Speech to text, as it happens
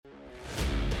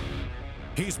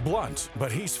He's blunt, but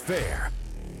he's fair.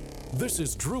 This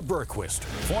is Drew Berquist,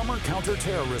 former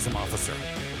counterterrorism officer,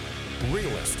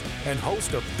 realist, and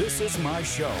host of This Is My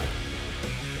Show,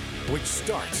 which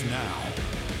starts now.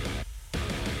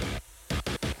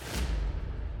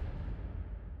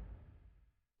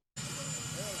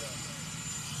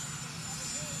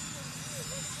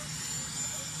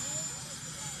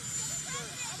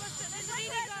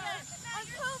 On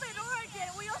COVID, Oregon,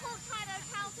 we hold China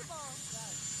accountable.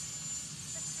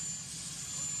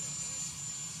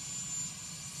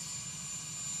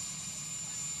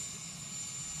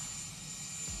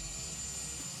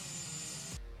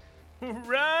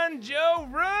 Run, Joe,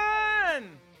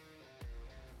 run!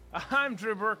 I'm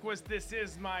Drew Berquist. This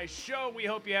is my show. We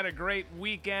hope you had a great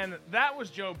weekend. That was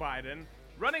Joe Biden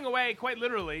running away, quite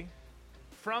literally,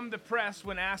 from the press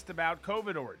when asked about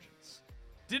COVID origins.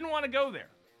 Didn't want to go there.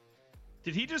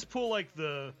 Did he just pull like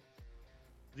the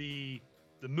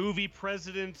movie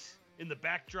President in the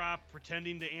backdrop,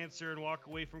 pretending to answer and walk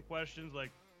away from questions?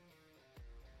 Like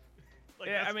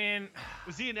yeah, I mean,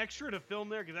 was he an extra to film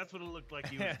there? Because that's what it looked like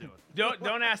he was doing.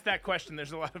 Don't ask that question.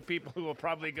 There's a lot of people who will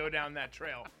probably go down that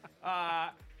trail.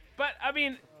 But I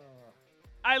mean,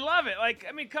 I love it. Like,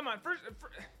 I mean, come on. First,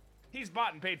 he's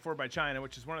bought and paid for by China,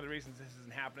 which is one of the reasons this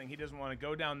isn't happening. He doesn't want to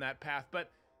go down that path,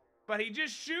 but he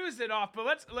just shoos it off.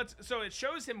 But let's so it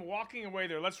shows him walking away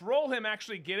there. Let's roll him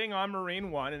actually getting on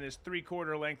Marine One in his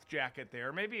 3/4 length jacket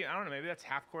there. Maybe, I don't know, maybe that's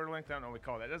 1/2 length. I don't know what we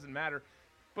call that. It doesn't matter.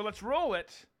 But let's roll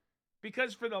it,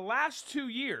 because for the last 2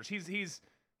 years he's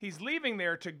leaving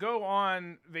there to go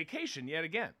on vacation yet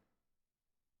again.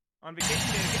 On vacation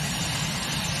yet again.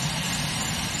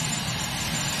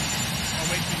 I'll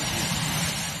wait till you.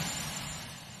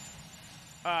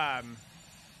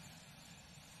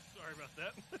 Sorry about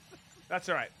that. That's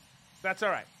all right. That's all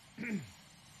right.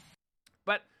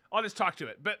 But I'll just talk to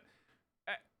it. But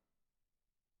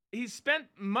he's spent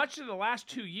much of the last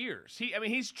 2 years.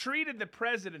 He's treated the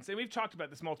presidency, and we've talked about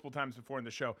this multiple times before in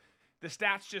the show. The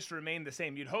stats just remain the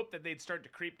same. You'd hope that they'd start to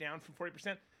creep down from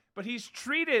 40%. But he's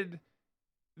treated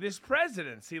this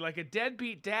presidency like a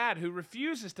deadbeat dad who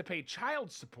refuses to pay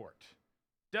child support.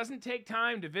 Doesn't take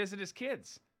time to visit his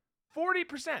kids.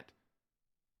 40%.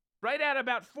 Right at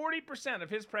about 40%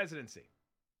 of his presidency,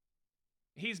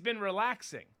 he's been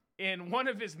relaxing in one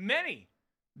of his many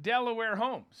Delaware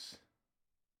homes.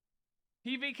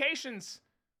 He vacations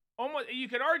almost, you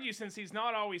could argue, since he's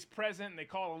not always present and they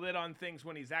call a lid on things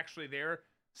when he's actually there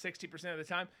 60% of the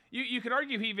time, you could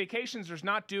argue he vacations or is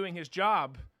not doing his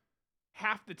job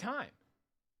half the time.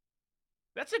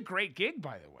 That's a great gig,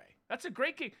 by the way. That's a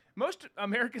great gig. Most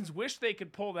Americans wish they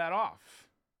could pull that off.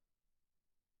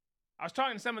 I was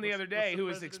talking to someone the other day who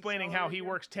was explaining how he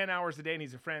works 10 hours a day, and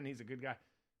he's a friend, he's a good guy,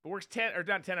 but works 10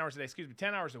 hours a day,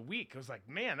 10 hours a week. I was like,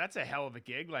 man, that's a hell of a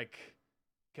gig. Like,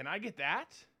 can I get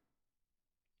that?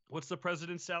 What's the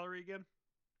president's salary again?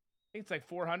 I think it's like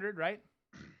 400, right?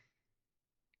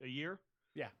 A year?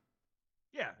 Yeah.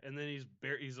 Yeah, and then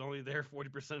he's only there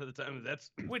 40% of the time. That's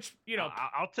which, you know,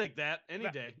 I'll take that any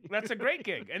day. That's a great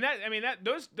gig. And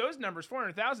those numbers,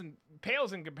 400,000,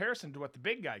 pales in comparison to what the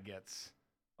big guy gets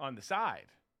on the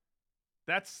side.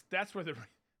 That's where the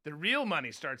real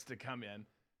money starts to come in.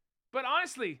 But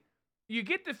honestly, you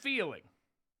get the feeling.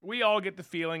 We all get the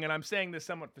feeling, and I'm saying this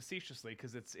somewhat facetiously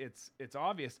because it's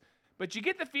obvious, but you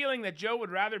get the feeling that Joe would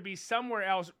rather be somewhere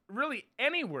else, really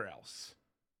anywhere else,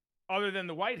 other than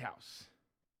the White House.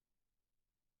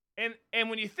 And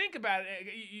when you think about it,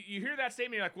 you hear that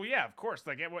statement, you're like, well, yeah, of course.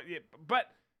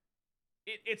 But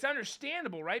it's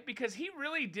understandable, right? Because he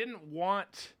really didn't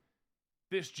want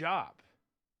this job.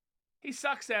 He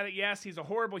sucks at it, yes. He's a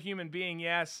horrible human being,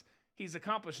 yes. He's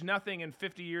accomplished nothing in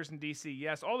 50 years in D.C.,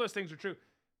 yes. All those things are true.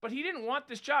 But he didn't want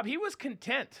this job. He was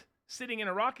content sitting in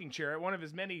a rocking chair at one of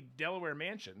his many Delaware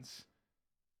mansions.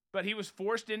 But he was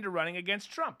forced into running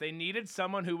against Trump. They needed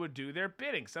someone who would do their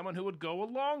bidding, someone who would go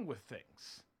along with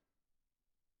things.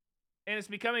 And it's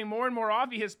becoming more and more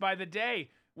obvious by the day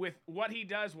with what he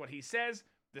does, what he says,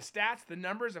 the stats, the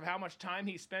numbers of how much time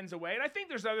he spends away. And I think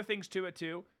there's other things to it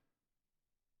too,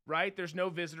 right? There's no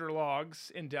visitor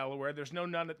logs in Delaware. There's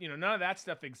none of that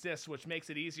stuff exists, which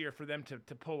makes it easier for them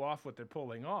to pull off what they're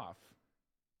pulling off.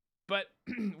 But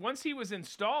once he was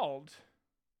installed,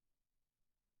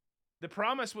 the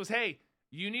promise was, hey,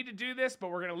 you need to do this,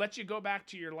 but we're going to let you go back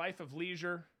to your life of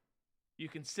leisure. You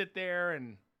can sit there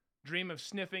and dream of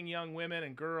sniffing young women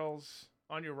and girls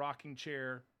on your rocking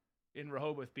chair in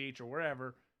Rehoboth Beach or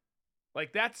wherever.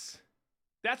 Like, that's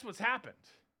what's happened.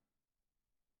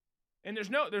 And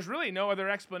there's really no other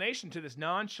explanation to this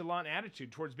nonchalant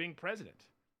attitude towards being president.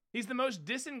 He's the most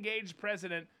disengaged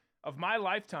president of my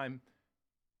lifetime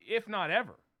if not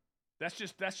ever. That's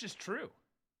just true.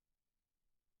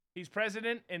 He's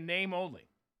president in name only.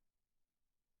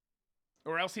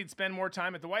 Or else he'd spend more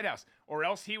time at the White House. Or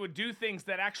else he would do things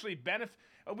that actually benefit.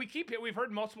 We've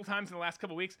heard multiple times in the last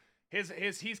couple of weeks,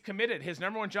 he's committed. His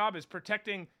number one job is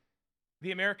protecting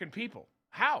the American people.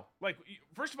 How? Like,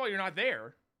 first of all, you're not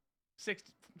there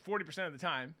 40% of the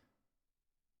time.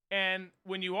 And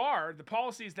when you are, the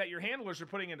policies that your handlers are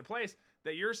putting into place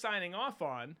that you're signing off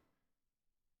on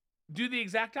do the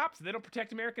exact opposite. They don't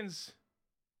protect Americans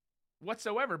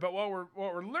whatsoever. But what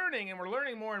we're learning, and we're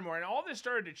learning more and more, and all this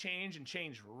started to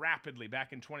change rapidly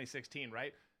back in 2016,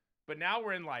 right? But now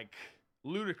we're in like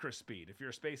ludicrous speed if you're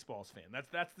a Spaceballs fan.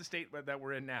 That's the state that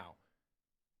we're in now.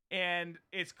 And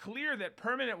it's clear that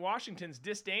permanent Washington's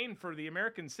disdain for the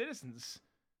American citizens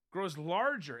grows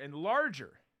larger and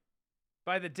larger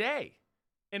by the day,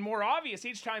 and more obvious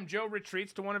each time Joe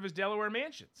retreats to one of his Delaware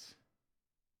mansions.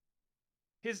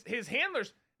 His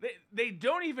handlers, they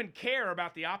don't even care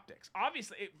about the optics.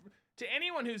 Obviously, to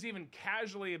anyone who's even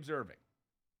casually observing,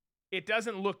 it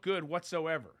doesn't look good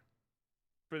whatsoever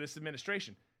for this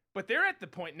administration. But they're at the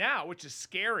point now, which is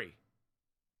scary.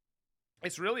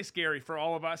 It's really scary for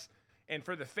all of us and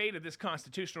for the fate of this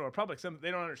constitutional republic.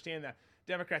 They don't understand that.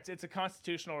 Democrats, it's a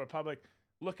constitutional republic.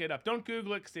 Look it up. Don't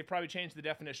Google it because they've probably changed the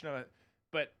definition of it.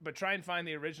 But try and find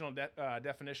the original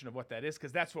definition of what that is,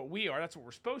 because that's what we are. That's what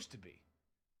we're supposed to be.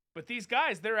 But these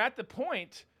guys, they're at the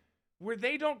point where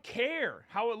they don't care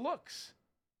how it looks.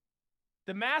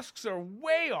 The masks are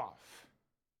way off.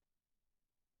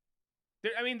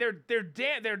 They're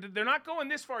not going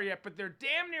this far yet, but they're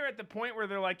damn near at the point where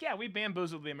they're like, yeah, we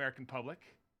bamboozled the American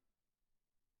public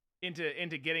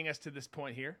into getting us to this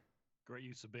point here. Great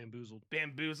use of bamboozled.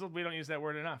 Bamboozled. We don't use that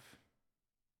word enough.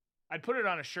 I'd put it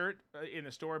on a shirt in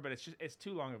the store, but it's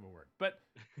too long of a word. But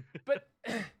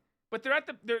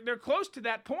they're close to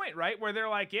that point, right? Where they're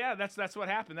like, yeah, that's what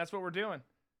happened. That's what we're doing.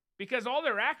 Because all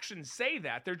their actions say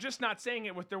that. They're just not saying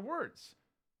it with their words.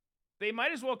 They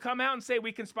might as well come out and say,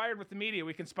 we conspired with the media.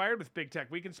 We conspired with big tech.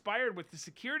 We conspired with the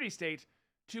security state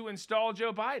to install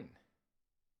Joe Biden.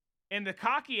 And the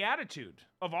cocky attitude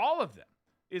of all of them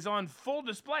is on full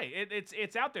display.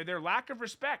 It's out there. Their lack of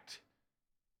respect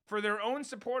for their own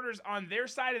supporters on their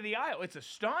side of the aisle. It's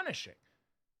astonishing.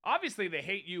 Obviously, they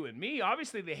hate you and me.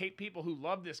 Obviously, they hate people who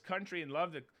love this country and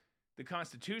love the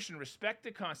Constitution, respect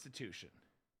the Constitution.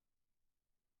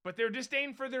 But their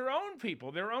disdain for their own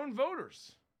people, their own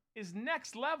voters, is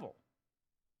next level.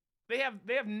 They have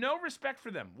no respect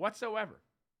for them whatsoever.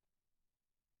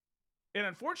 And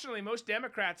unfortunately, most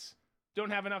Democrats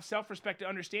don't have enough self-respect to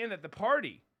understand that the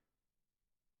party,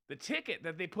 the ticket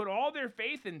that they put all their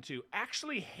faith into,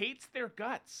 actually hates their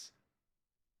guts,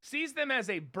 sees them as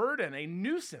a burden, a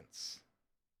nuisance.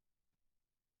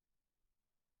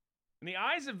 And the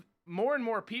eyes of more and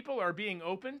more people are being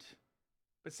opened,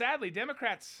 but sadly,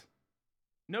 Democrats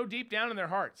know deep down in their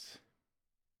hearts,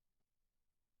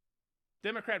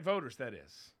 Democrat voters, that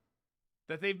is,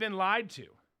 that they've been lied to.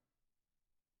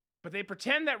 But they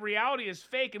pretend that reality is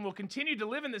fake and will continue to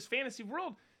live in this fantasy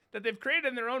world that they've created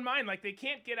in their own mind. Like they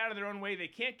can't get out of their own way. They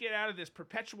can't get out of this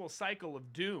perpetual cycle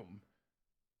of doom.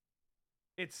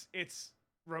 It's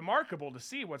remarkable to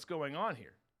see what's going on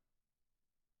here.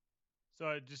 So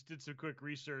I just did some quick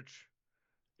research,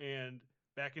 and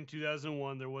back in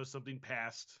 2001, there was something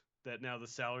passed that now the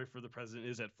salary for the president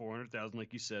is at $400,000,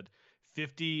 like you said.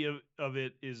 50 of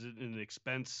it is in an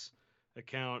expense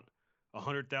account.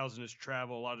 100,000 is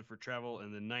travel, allotted for travel,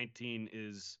 and then 19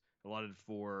 is allotted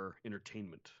for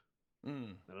entertainment. I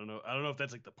don't know if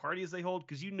that's like the parties they hold,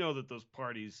 because you know that those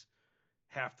parties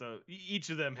have to, each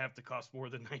of them have to cost more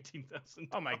than $19,000.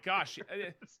 Oh my gosh.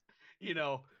 You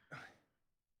know,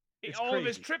 all of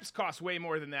his trips cost way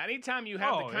more than that. Anytime you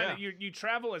have you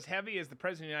travel as heavy as the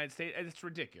president of the United States, it's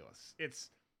ridiculous.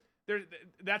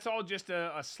 That's all just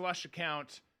a slush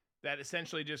account that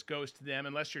essentially just goes to them,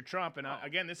 unless you're Trump. And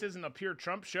again, this isn't a pure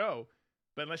Trump show,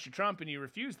 but unless you're Trump and you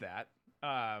refuse that,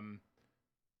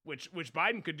 which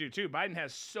Biden could do too. Biden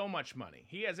has so much money.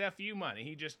 He has FU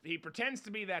money. He pretends to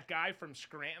be that guy from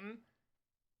Scranton,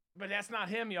 but that's not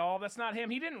him, y'all. That's not him.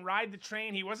 He didn't ride the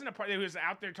train. He wasn't a part. He was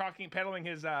out there peddling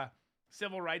his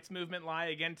civil rights movement lie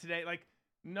again today. Like,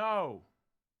 no,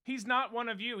 he's not one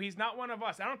of you. He's not one of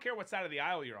us. I don't care what side of the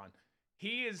aisle you're on.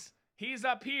 He's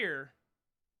up here.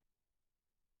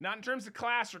 Not in terms of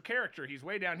class or character. He's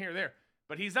way down here, there.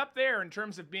 But he's up there in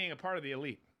terms of being a part of the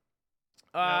elite.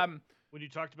 When you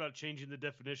talked about changing the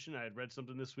definition, I had read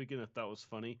something this weekend I thought was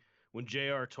funny. When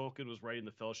J.R. Tolkien was writing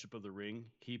The Fellowship of the Ring,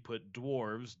 he put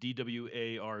dwarves, D-W-A-R-V-E-S.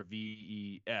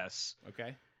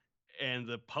 Okay. And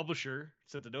the publisher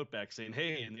sent a note back saying,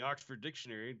 hey, in the Oxford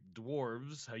Dictionary,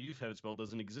 dwarves, how you have it spelled,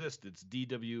 doesn't exist. It's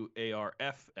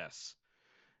DWARFS.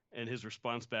 And his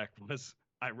response back was,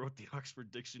 I wrote the Oxford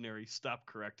Dictionary, stop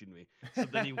correcting me. So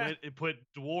then he went and put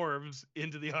dwarves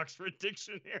into the Oxford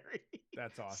Dictionary.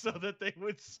 That's awesome. So that they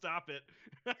would stop it.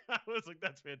 I was like,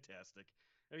 that's fantastic.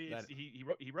 I mean,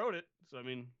 he wrote it. So, I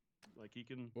mean, like he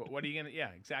can. What are you going to,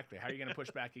 yeah, exactly. How are you going to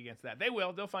push back against that? They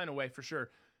will. They'll find a way for sure.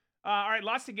 All right,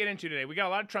 lots to get into today. We got a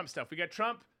lot of Trump stuff. We got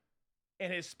Trump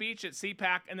and his speech at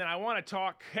CPAC, and then I want to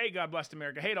talk, hey, God bless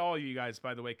America. Hey to all of you guys,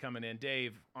 by the way, coming in.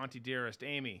 Dave, Auntie Dearest,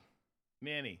 Amy,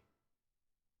 Manny,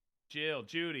 Jill,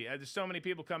 Judy. There's so many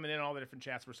people coming in, all the different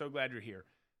chats. We're so glad you're here.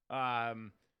 But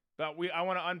I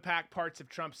want to unpack parts of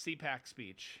Trump's CPAC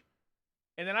speech.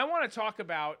 And then I want to talk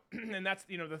about, and that's,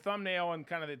 the thumbnail and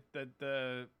kind of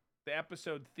the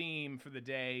episode theme for the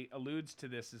day alludes to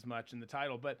this as much in the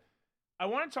title, but I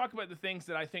want to talk about the things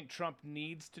that I think Trump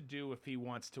needs to do if he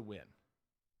wants to win.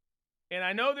 And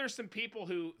I know there's some people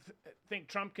who think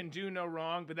Trump can do no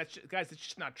wrong, but that's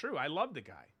just not true. I love the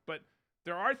guy, but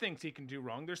there are things he can do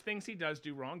wrong. There's things he does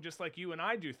do wrong, just like you and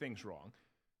I do things wrong.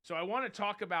 So I want to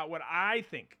talk about what I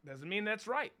think. Doesn't mean that's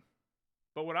right,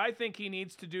 but what I think he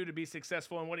needs to do to be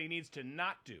successful and what he needs to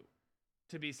not do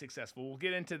to be successful. We'll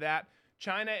get into that.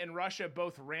 China and Russia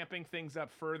both ramping things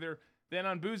up further. Then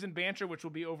on Booze and Banter, which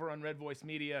will be over on Red Voice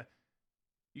Media,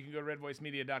 you can go to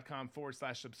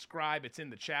redvoicemedia.com/subscribe. It's in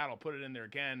the chat. I'll put it in there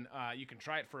again. You can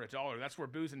try it for $1. That's where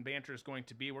Booze and Banter is going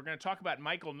to be. We're going to talk about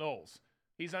Michael Knowles.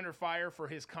 He's under fire for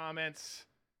his comments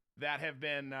that have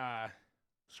been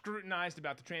scrutinized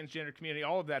about the transgender community,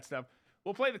 all of that stuff.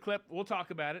 We'll play the clip. We'll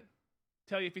talk about it.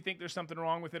 Tell you if you think there's something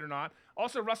wrong with it or not.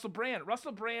 Also, Russell Brand.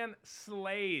 Russell Brand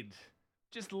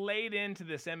just laid into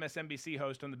this MSNBC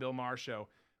host on the Bill Maher Show.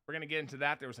 We're going to get into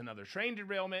that. There was another train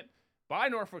derailment by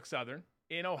Norfolk Southern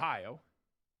in Ohio.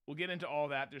 We'll get into all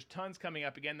that. There's tons coming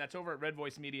up. Again, that's over at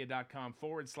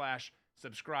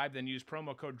redvoicemedia.com/subscribe. Then use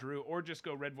promo code Drew, or just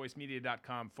go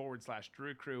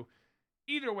redvoicemedia.com/Drew Crew.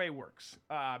 Either way works.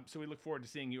 So we look forward to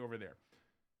seeing you over there.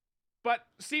 But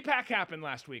CPAC happened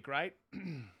last week, right?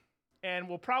 And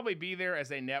we'll probably be there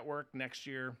as a network next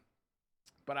year.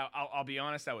 But I'll be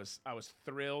honest, I was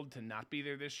thrilled to not be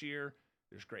there this year.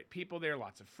 There's great people there,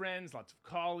 lots of friends, lots of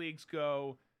colleagues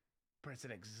go. But it's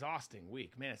an exhausting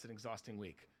week. Man, it's an exhausting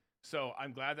week. So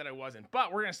I'm glad that I wasn't.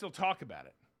 But we're going to still talk about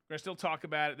it. There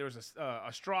was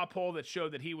a straw poll that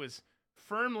showed that he was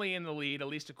firmly in the lead, at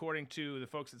least according to the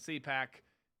folks at CPAC,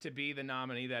 to be the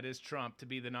nominee. That is Trump, to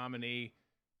be the nominee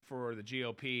for the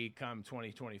GOP come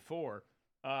 2024.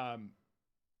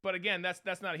 But again,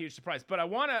 that's not a huge surprise. But I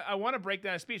want to break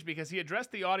down his speech because he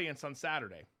addressed the audience on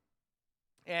Saturday.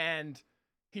 And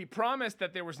he promised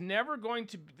that there was never going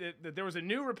to that there was a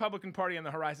new Republican Party on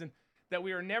the horizon, that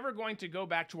we are never going to go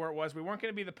back to where it was. We weren't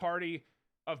going to be the party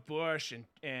of Bush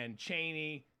and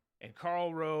Cheney and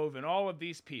Karl Rove and all of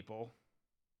these people.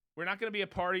 We're not going to be a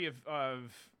party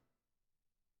of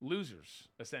losers,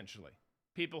 essentially.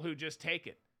 People who just take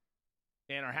it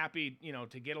and are happy,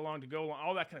 to get along, to go along,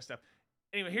 all that kind of stuff.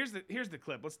 Anyway, here's the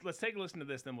clip. Let's take a listen to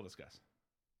this, then we'll discuss.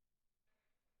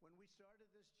 When we started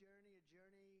this journey, a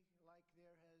journey like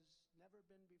there has never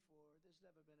been before. There's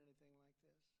never been anything like this.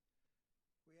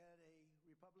 We had a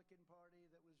Republican Party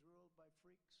that was ruled by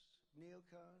freaks,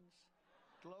 neocons,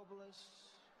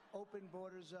 globalists, open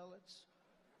border zealots,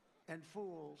 and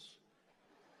fools.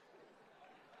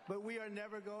 But we are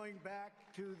never going back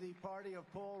to the party of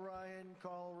Paul Ryan,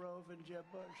 Karl Rove, and Jeb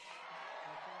Bush.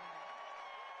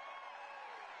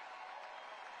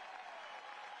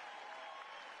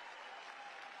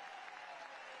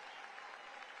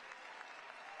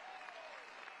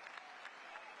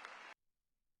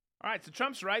 All right, so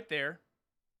Trump's right there.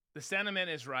 The sentiment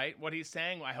is right. What he's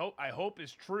saying, I hope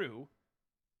is true.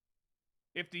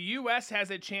 If the U.S.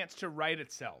 has a chance to right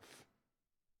itself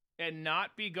and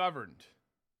not be governed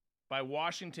by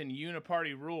Washington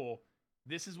uniparty rule,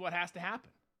 this is what has to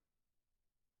happen.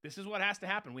 This is what has to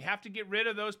happen. We have to get rid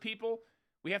of those people.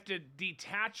 We have to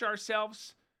detach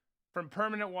ourselves from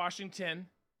permanent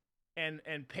Washington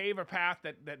and pave a path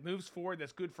that moves forward,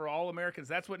 that's good for all Americans.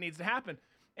 That's what needs to happen.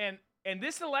 And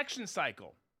this election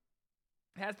cycle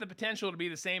has the potential to be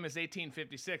the same as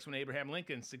 1856 when Abraham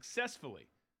Lincoln successfully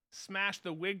smashed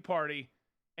the Whig Party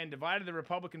and divided the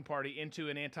Republican Party into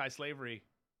an anti-slavery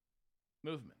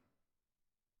movement.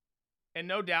 And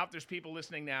no doubt there's people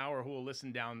listening now or who will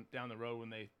listen down the road when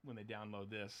they download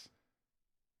this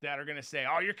that are going to say,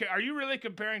 "Oh, are you really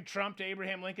comparing Trump to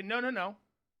Abraham Lincoln?" No.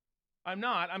 I'm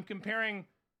not. I'm comparing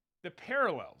the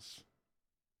parallels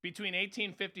between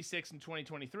 1856 and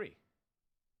 2023.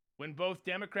 when both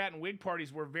Democrat and Whig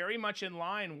parties were very much in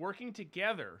line, working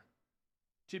together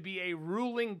to be a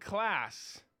ruling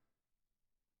class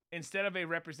instead of a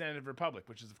representative republic,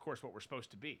 which is, of course, what we're supposed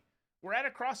to be. We're at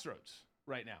a crossroads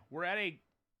right now. We're at a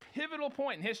pivotal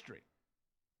point in history.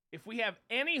 If we have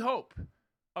any hope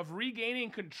of regaining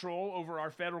control over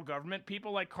our federal government,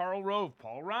 people like Karl Rove,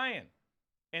 Paul Ryan,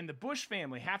 and the Bush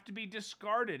family have to be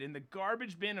discarded in the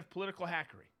garbage bin of political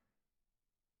hackery.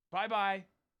 Bye-bye.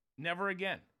 Never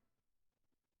again.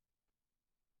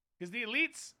 Because the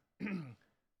elites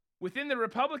within the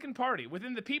Republican Party,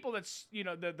 within the people that's,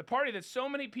 the party that so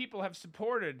many people have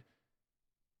supported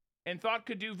and thought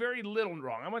could do very little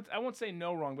wrong. I won't say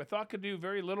no wrong, but thought could do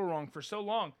very little wrong for so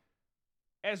long,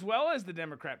 as well as the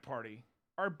Democrat Party,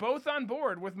 are both on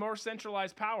board with more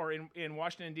centralized power in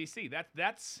Washington, D.C.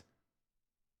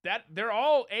 They're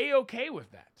all A-okay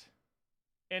with that.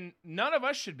 And none of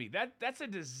us should be. That's a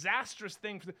disastrous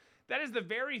thing. That is the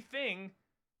very thing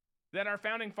that our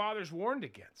founding fathers warned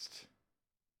against.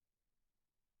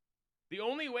 The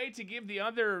only way to give the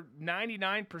other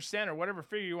 99% or whatever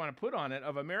figure you want to put on it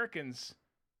of Americans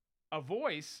a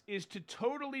voice is to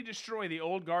totally destroy the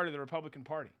old guard of the Republican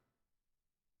Party.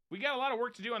 We got a lot of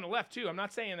work to do on the left, too. I'm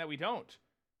not saying that we don't.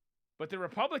 But the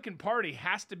Republican Party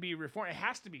has to be reformed. It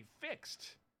has to be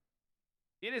fixed.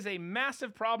 It is a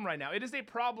massive problem right now. It is a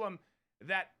problem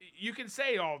that you can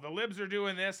say, oh, the libs are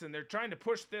doing this, and they're trying to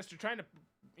push this. They're trying to,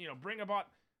 bring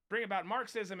about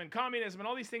Marxism and communism and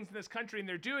all these things in this country, and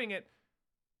they're doing it.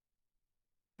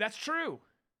 That's true.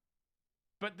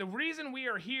 But the reason we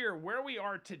are here where we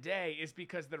are today is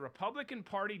because the Republican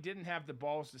Party didn't have the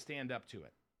balls to stand up to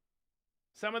it.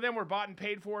 Some of them were bought and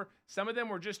paid for. Some of them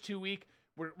were just too weak.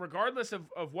 Regardless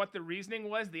of what the reasoning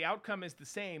was, the outcome is the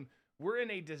same. We're in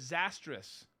a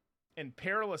disastrous and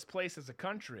perilous place as a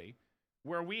country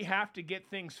where we have to get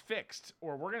things fixed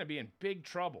or we're going to be in big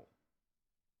trouble.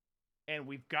 And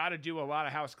we've got to do a lot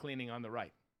of house cleaning on the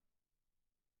right.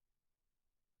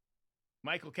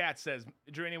 Michael Katz says,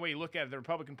 any way you look at it, the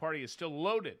Republican Party is still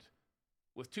loaded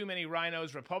with too many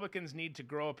rhinos. Republicans need to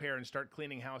grow a pair and start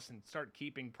cleaning house and start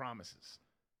keeping promises.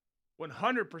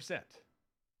 100%.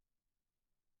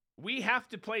 We have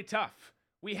to play tough.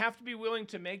 We have to be willing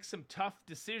to make some tough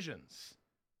decisions.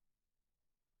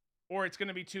 Or it's going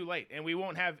to be too late and we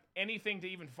won't have anything to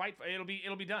even fight for. It'll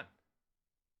be done.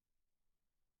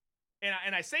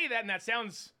 And I say that and that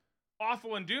sounds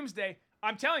awful and doomsday.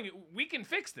 I'm telling you, we can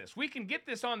fix this. We can get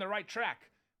this on the right track,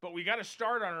 but we got to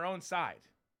start on our own side.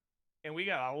 And we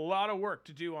got a lot of work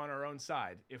to do on our own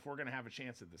side if we're going to have a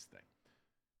chance at this thing.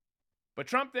 But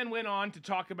Trump then went on to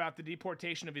talk about the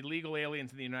deportation of illegal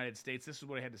aliens in the United States. This is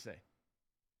what he had to say.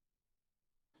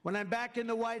 When I'm back in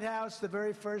the White House, the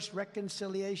very first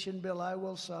reconciliation bill I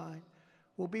will sign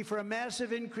will be for a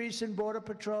massive increase in Border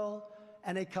Patrol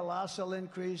and a colossal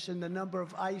increase in the number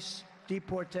of ICE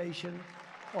deportation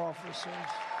officers.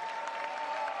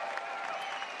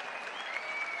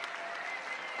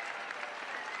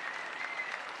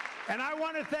 And I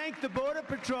want to thank the Border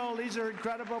Patrol. These are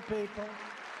incredible people.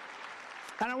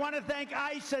 And I want to thank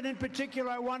ICE, and in particular,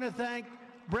 I want to thank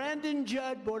Brandon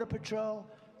Judd, Border Patrol,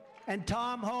 and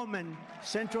Tom Homan,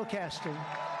 Central Casting.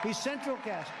 He's Central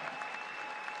Casting.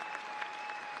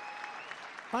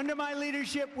 Under my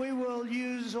leadership, we will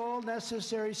use all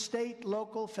necessary state,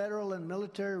 local, federal, and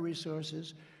military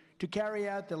resources to carry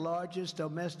out the largest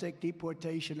domestic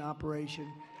deportation operation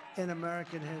in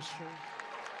American history.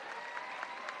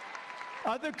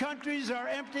 Other countries are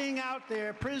emptying out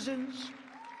their prisons,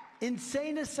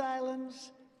 insane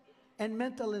asylums, and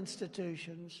mental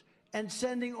institutions, and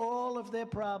sending all of their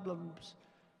problems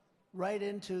right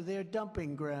into their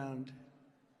dumping ground,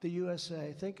 the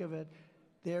USA. Think of it.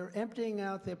 They're emptying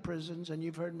out their prisons, and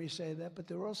you've heard me say that, but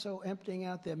they're also emptying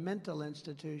out their mental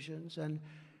institutions. And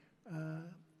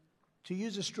to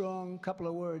use a strong couple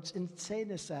of words,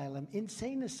 insane asylum.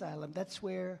 Insane asylum, that's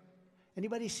where,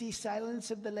 anybody see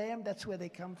Silence of the Lamb? That's where they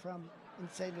come from,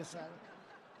 insane asylum.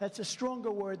 That's a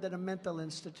stronger word than a mental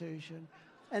institution.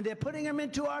 And they're putting them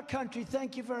into our country.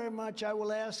 Thank you very much. I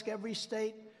will ask every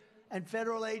state and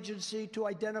federal agency to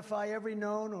identify every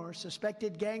known or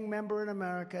suspected gang member in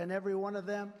America, and every one of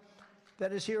them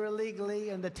that is here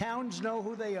illegally, and the towns know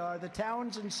who they are. The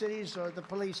towns and cities are the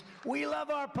police. We love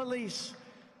our police.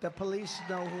 The police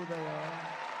know who they are.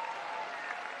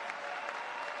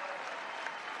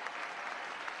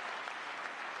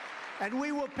 And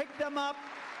we will pick them up,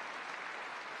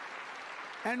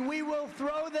 and we will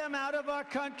throw them out of our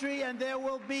country, and there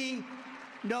will be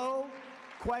no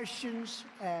questions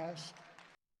asked.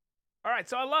 All right,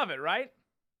 so I love it, right?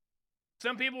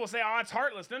 Some people will say, oh, it's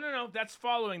heartless. No. That's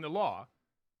following the law.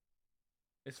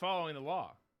 It's following the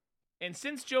law. And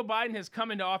since Joe Biden has come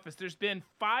into office, there's been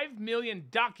 5 million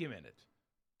documented,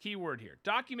 keyword here,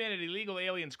 documented illegal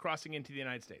aliens crossing into the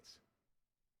United States.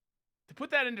 To put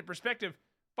that into perspective,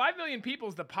 5 million people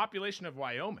is the population of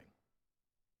Wyoming.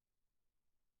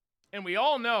 And we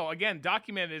all know, again,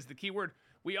 documented is the key word,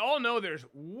 we all know there's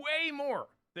way more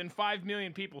than 5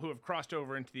 million people who have crossed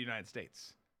over into the United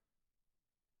States.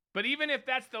 But even if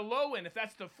that's the low end, if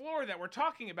that's the floor that we're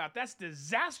talking about, that's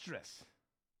disastrous.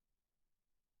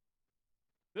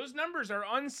 Those numbers are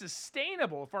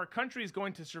unsustainable if our country is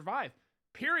going to survive.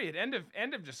 Period.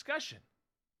 End of discussion.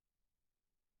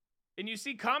 And you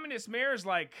see communist mayors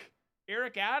like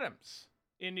Eric Adams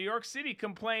in New York City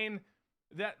complain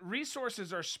that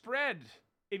resources are spread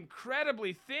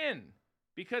incredibly thin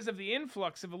because of the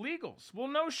influx of illegals. Well,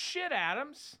 no shit,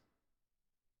 Adams.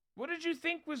 What did you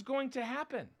think was going to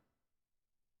happen?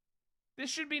 This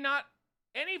should be not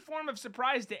any form of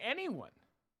surprise to anyone.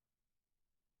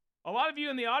 A lot of you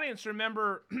in the audience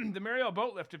remember the Mariel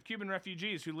boat lift of Cuban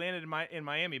refugees who landed in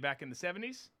Miami back in the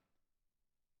 70s.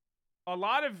 A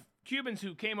lot of Cubans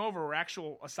who came over were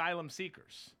actual asylum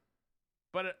seekers,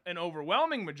 but an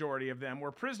overwhelming majority of them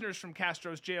were prisoners from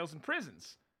Castro's jails and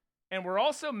prisons, and were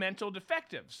also mental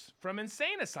defectives from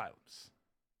insane asylums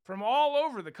from all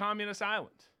over the communist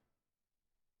island.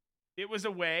 It was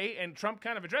a way, and Trump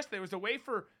kind of addressed it, it was a way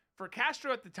for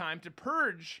Castro at the time to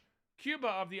purge Cuba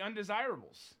of the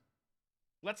undesirables.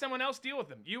 Let someone else deal with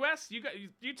them. U.S., you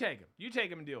take them. You take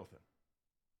them and deal with them.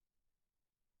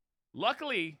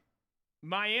 Luckily,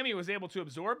 Miami was able to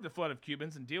absorb the flood of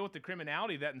Cubans and deal with the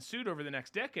criminality that ensued over the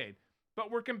next decade.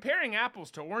 But we're comparing apples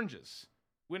to oranges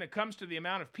when it comes to the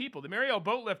amount of people. The Mariel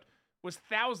boat lift was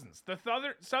thousands. The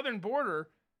southern border,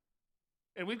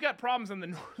 and we've got problems on the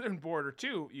northern border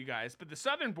too, you guys, but the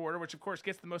southern border, which of course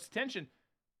gets the most attention,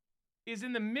 is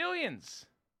in the millions.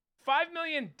 5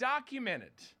 million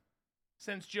documented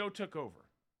since Joe took over.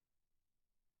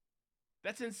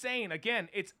 That's insane. Again,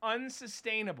 it's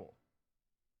unsustainable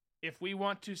if we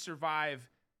want to survive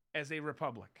as a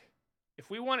republic. If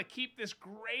we want to keep this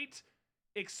great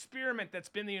experiment that's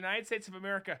been the United States of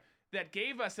America, that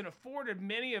gave us and afforded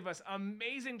many of us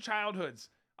amazing childhoods,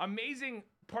 amazing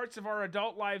parts of our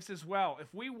adult lives as well.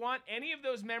 If we want any of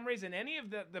those memories and any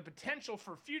of the potential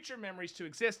for future memories to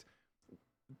exist,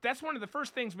 that's one of the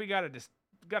first things we got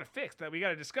to fix, that we got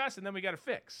to discuss, and then we got to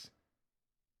fix.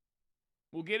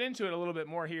 We'll get into it a little bit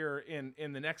more here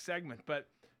in the next segment, but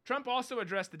Trump also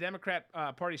addressed the Democrat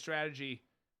Party strategy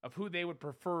of who they would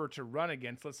prefer to run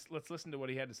against. Let's listen to what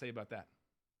he had to say about that.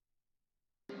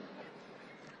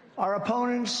 Our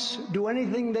opponents do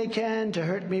anything they can to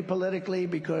hurt me politically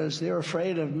because they're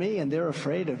afraid of me and they're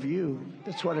afraid of you.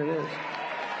 That's what it is.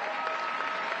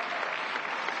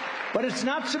 But it's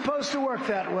not supposed to work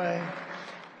that way.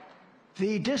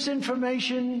 The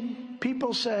disinformation,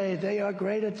 people say they are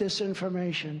great at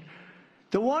disinformation.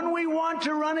 The one we want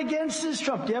to run against is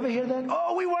Trump. Do you ever hear that?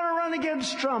 Oh, we want to run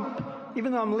against Trump.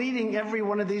 Even though I'm leading every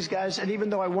one of these guys, and even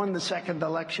though I won the second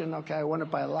election, okay, I won it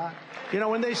by a lot. You know,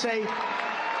 when they say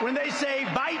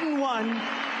Biden won,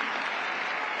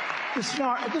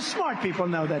 the smart people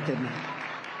know that, didn't they?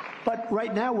 But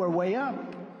right now we're way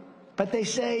up. But they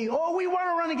say, oh, we want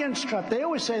to run against Trump. They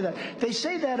always say that. They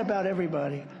say that about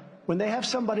everybody. When they have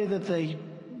somebody that they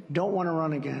don't want to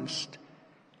run against,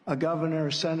 a governor,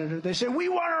 a senator, they say, we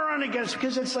want to run against,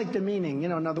 because it's like demeaning. You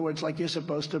know, in other words, like you're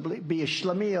supposed to be a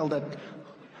schlemiel that,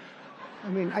 I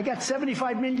mean, I got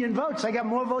 75 million votes. I got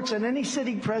more votes than any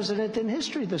sitting president in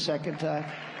history the second time.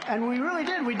 And we really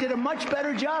did. We did a much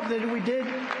better job than we did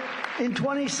in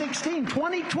 2016.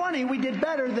 2020, we did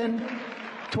better than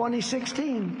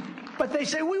 2016. But they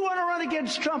say, we want to run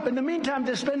against Trump. In the meantime,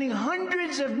 they're spending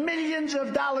hundreds of millions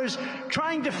of dollars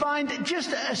trying to find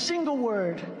just a single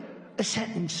word, a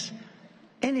sentence,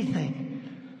 anything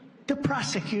to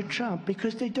prosecute Trump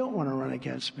because they don't want to run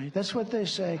against me. That's what they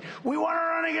say. We want to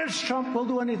run against Trump. We'll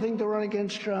do anything to run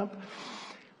against Trump.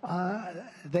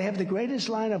 They have the greatest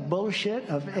line of bullshit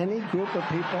of any group of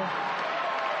people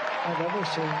I've ever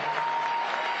seen.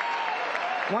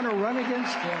 Want to run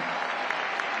against Trump.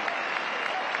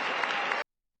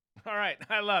 All right,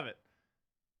 I love it.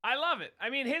 I love it. I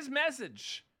mean, his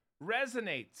message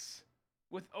resonates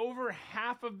with over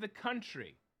half of the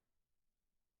country.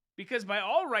 Because by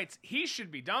all rights, he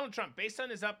should be, Donald Trump, based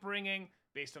on his upbringing,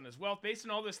 based on his wealth, based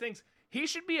on all those things, he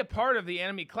should be a part of the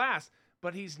enemy class,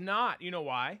 but he's not. You know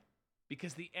why?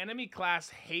 Because the enemy class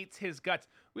hates his guts.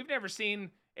 We've never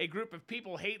seen a group of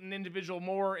people hate an individual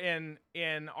more in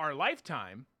our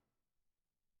lifetime.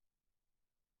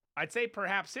 I'd say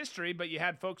perhaps history, but you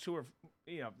had folks who were,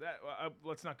 you know,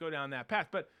 let's not go down that path.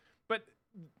 But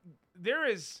there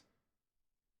is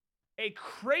a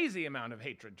crazy amount of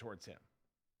hatred towards him.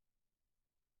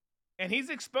 And he's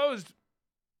exposed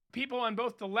people on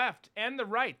both the right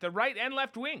and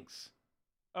left wings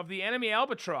of the enemy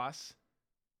albatross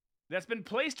that's been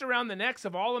placed around the necks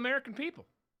of all American people.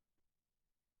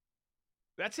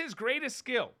 That's his greatest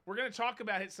skill. We're going to talk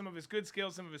about some of his good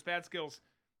skills, some of his bad skills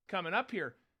coming up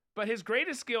here. But his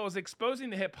greatest skill is exposing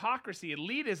the hypocrisy,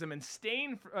 elitism, and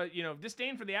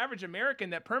disdain for the average American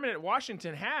that permanent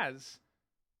Washington has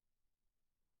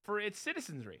for its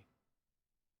citizenry.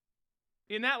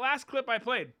 In that last clip I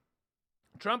played,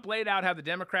 Trump laid out how the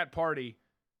Democrat Party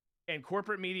and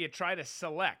corporate media try to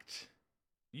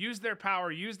use their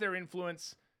power, use their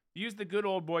influence, use the good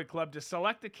old boy club to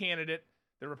select a candidate,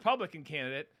 the Republican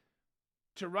candidate,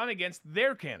 to run against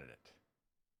their candidate.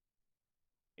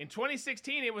 In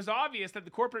 2016, it was obvious that the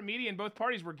corporate media in both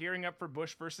parties were gearing up for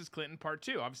Bush versus Clinton Part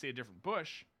 2. Obviously a different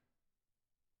Bush.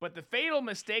 But the fatal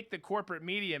mistake the corporate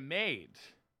media made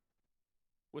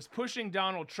was pushing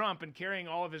Donald Trump and carrying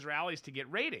all of his rallies to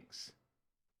get ratings.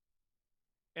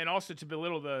 And also to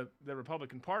belittle the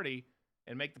Republican Party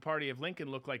and make the party of Lincoln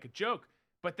look like a joke.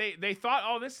 But they thought,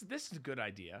 oh, this is a good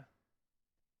idea.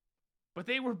 But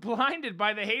they were blinded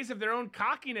by the haze of their own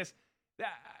cockiness.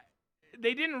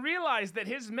 They didn't realize that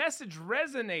his message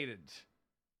resonated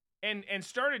and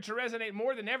started to resonate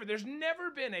more than ever. There's never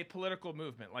been a political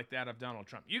movement like that of Donald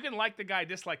Trump. You can like the guy,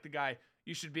 dislike the guy.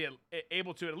 You should be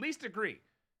able to at least agree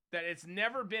that it's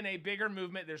never been a bigger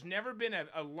movement. There's never been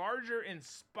a larger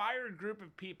inspired group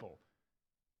of people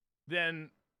than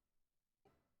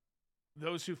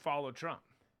those who follow Trump.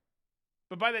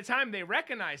 But by the time they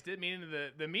recognized it, meaning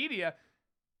the media,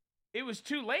 it was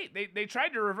too late. They tried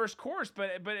to reverse course,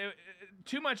 but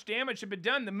too much damage had been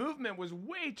done. The movement was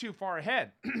way too far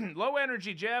ahead. Low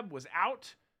energy Jeb was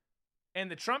out,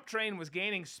 and the Trump train was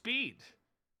gaining speed.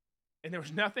 And there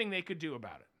was nothing they could do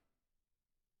about it.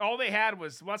 All they had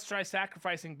was, let's try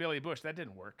sacrificing Billy Bush. That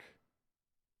didn't work.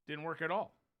 Didn't work at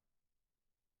all.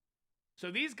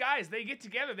 So these guys, they get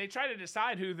together. They try to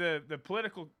decide who the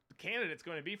political candidate's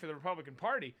going to be for the Republican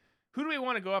Party. Who do we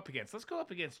want to go up against? Let's go up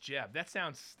against Jeb. That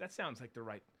sounds like the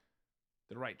right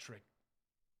trick.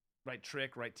 Right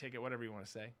trick, right ticket, whatever you want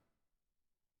to say.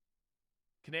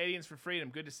 Canadians for Freedom,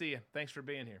 good to see you. Thanks for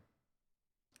being here.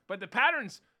 But the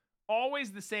pattern's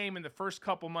always the same in the first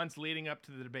couple months leading up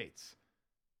to the debates.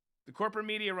 The corporate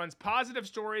media runs positive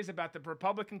stories about the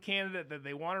Republican candidate that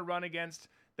they want to run against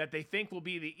that they think will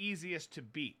be the easiest to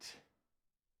beat.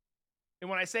 And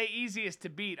when I say easiest to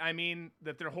beat, I mean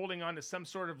that they're holding on to some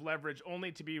sort of leverage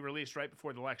only to be released right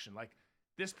before the election. Like,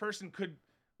 this person could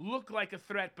look like a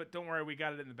threat, but don't worry, we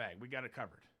got it in the bag. We got it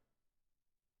covered.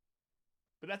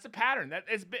 But that's a pattern.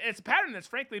 It's a pattern that's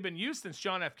frankly been used since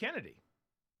John F. Kennedy.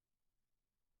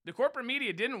 The corporate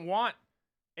media didn't want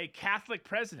a Catholic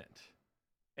president,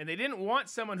 and they didn't want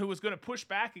someone who was going to push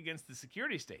back against the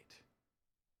security state.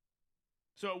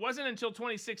 So it wasn't until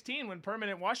 2016 when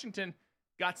permanent Washington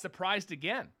got surprised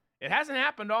again. It hasn't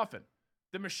happened often.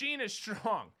 The machine is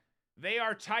strong. They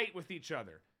are tight with each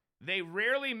other. They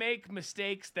rarely make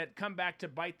mistakes that come back to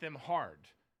bite them hard.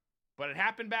 But it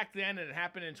happened back then, and it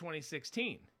happened in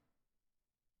 2016.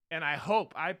 And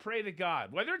I pray to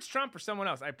God, whether it's Trump or someone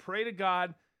else, I pray to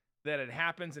God that it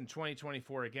happens in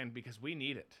 2024 again, because we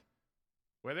need it.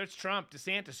 Whether it's Trump,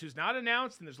 DeSantis, who's not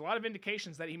announced, and there's a lot of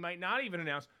indications that he might not even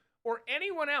announce, or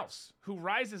anyone else who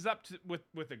rises up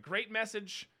with a great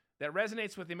message that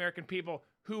resonates with the American people,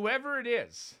 whoever it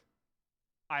is,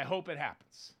 I hope it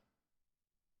happens.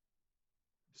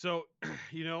 So,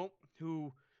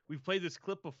 who we've played this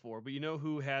clip before, but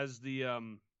who has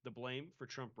the blame for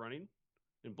Trump running,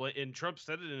 and Trump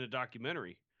said it in a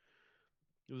documentary.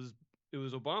 It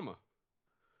was Obama.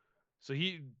 So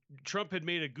Trump had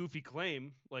made a goofy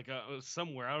claim, like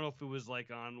somewhere. I don't know if it was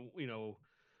like on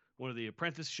one of the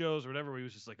Apprentice shows or whatever, where he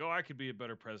was just like, "Oh, I could be a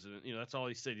better president." That's all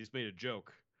he said. He's made a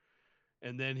joke,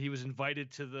 and then he was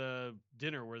invited to the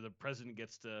dinner where the president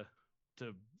gets to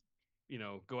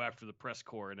go after the press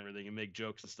corps and everything and make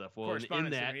jokes and stuff. Well, in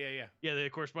that, the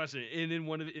correspondence. And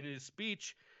in his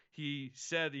speech, he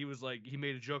said he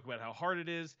made a joke about how hard it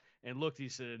is, and looked, he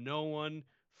said, no one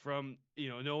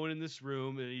in this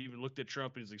room, and he even looked at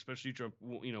Trump, and he's like, especially Trump,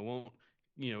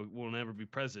 won't ever be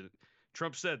president.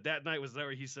 Trump said that night was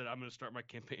where he said, I'm going to start my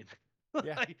campaign.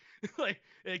 Yeah. like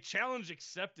a challenge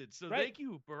accepted. So right. Thank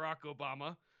you, Barack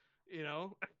Obama.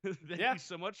 Thank you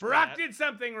so much for Barack that. did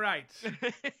something right.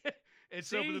 And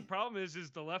so but the problem is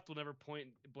the left will never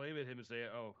blame at him and say,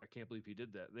 oh, I can't believe he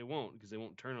did that. They won't, because they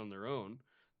won't turn on their own.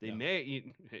 They may,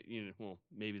 well,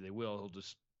 maybe they will. He'll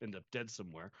just end up dead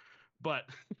somewhere. But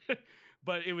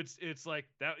it's like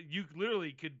that. You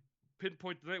literally could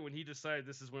pinpoint the night when he decided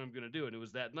this is what I'm going to do, and it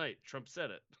was that night. Trump said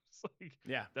it. It's like,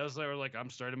 Yeah. that was like I'm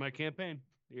starting my campaign.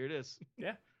 Here it is.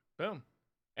 Yeah. Boom.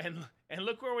 And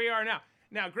look where we are now.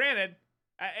 Now, granted,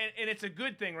 and it's a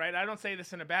good thing, right? I don't say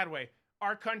this in a bad way.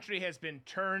 Our country has been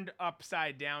turned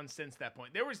upside down since that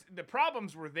point. The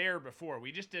problems were there before.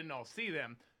 We just didn't all see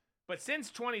them. But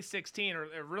since 2016, or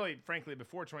really, frankly,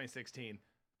 before 2016,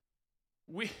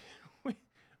 we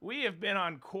have been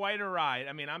on quite a ride.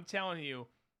 I mean, I'm telling you,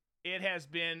 it has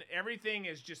been, everything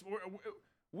is just,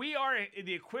 we are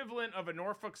the equivalent of a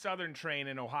Norfolk Southern train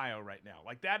in Ohio right now.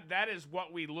 Like that is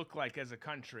what we look like as a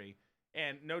country.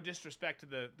 And no disrespect to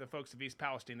the folks of East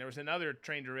Palestine. There was another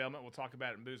train derailment we'll talk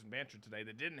about in Booze and Banter today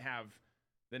that didn't have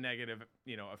the negative,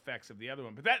 effects of the other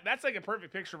one. But that's like a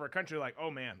perfect picture of our country. Like,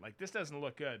 oh man, like this doesn't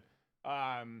look good.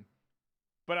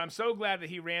 But I'm so glad that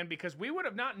he ran, because we would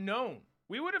have not known.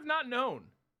 We would have not known,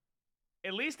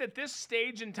 at least at this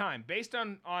stage in time, based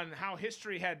on how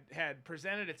history had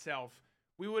presented itself,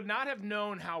 we would not have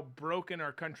known how broken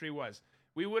our country was.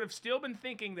 We would have still been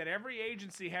thinking that every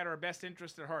agency had our best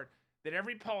interest at heart, that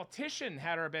every politician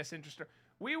had our best interest.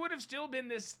 We would have still been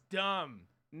this dumb,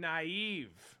 naive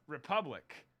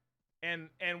republic. And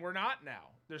we're not now.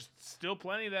 There's still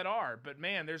plenty that are. But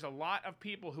man, there's a lot of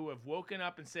people who have woken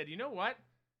up and said, you know what?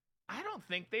 I don't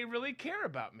think they really care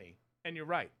about me. And you're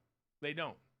right. They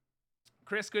don't.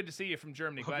 Chris, good to see you from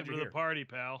Germany. Glad you're here. Welcome to the party,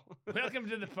 pal. Welcome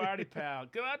to the party, pal.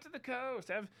 Go out to the coast.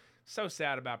 I'm so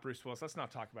sad about Bruce Willis. Let's not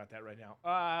talk about that right now.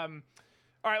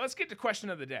 All right, let's get to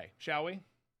question of the day, shall we?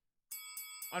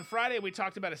 On Friday, we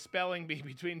talked about a spelling bee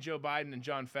between Joe Biden and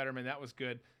John Fetterman. That was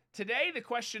good. Today, the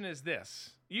question is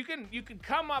this. You can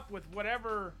come up with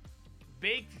whatever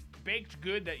baked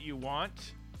good that you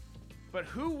want, but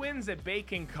who wins a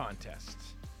baking contest?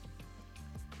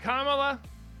 Kamala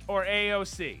or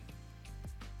AOC?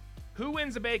 Who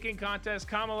wins a baking contest,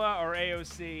 Kamala or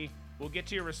AOC? We'll get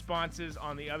to your responses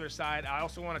on the other side. I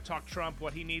also want to talk Trump,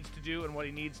 what he needs to do and what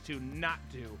he needs to not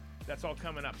do. That's all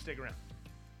coming up. Stick around.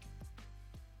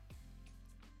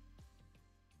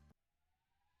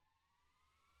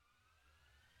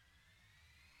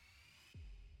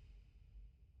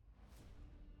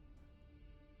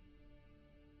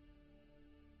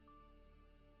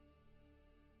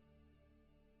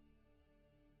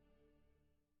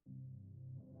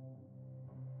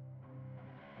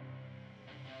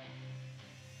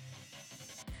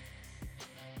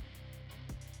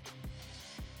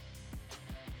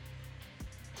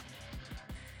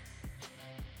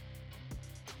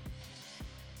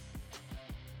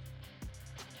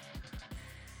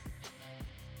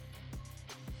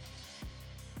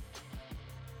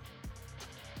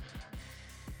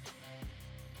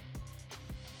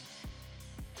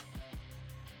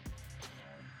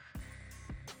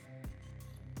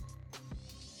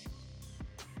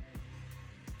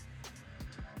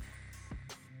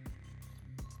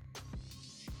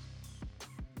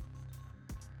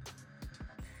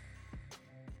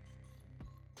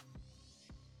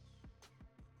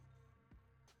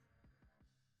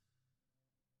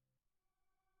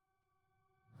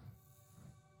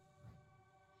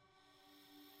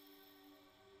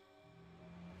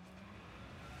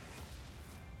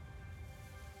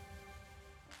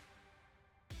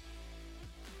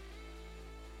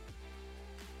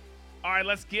 All right,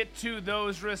 let's get to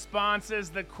those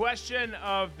responses. The question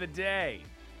of the day.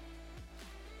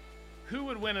 Who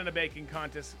would win in a baking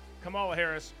contest, Kamala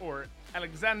Harris or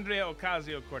Alexandria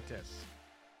Ocasio-Cortez?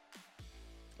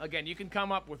 Again, you can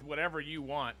come up with whatever you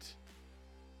want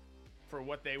for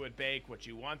what they would bake, what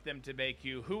you want them to bake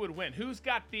you. Who would win? Who's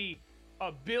got the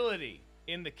ability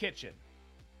in the kitchen?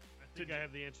 I think I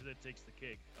have the answer that takes the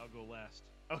cake. I'll go last.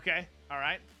 Okay, all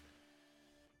right.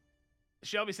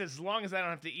 Shelby says, as long as I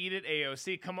don't have to eat it,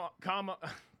 AOC.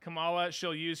 Kamala,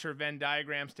 she'll use her Venn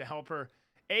diagrams to help her.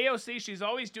 AOC, she's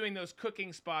always doing those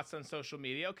cooking spots on social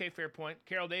media. Okay, fair point.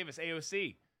 Carol Davis,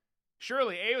 AOC.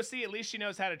 Surely, AOC, at least she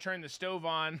knows how to turn the stove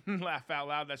on. Laugh out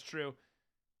loud, that's true.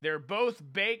 They're both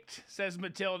baked, says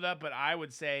Matilda, but I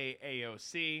would say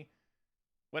AOC.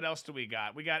 What else do we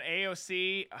got? We got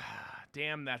AOC.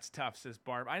 Damn, that's tough, says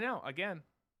Barb. I know, again,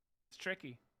 it's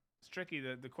tricky. It's tricky,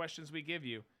 the questions we give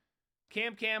you.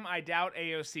 Cam, I doubt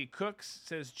AOC cooks,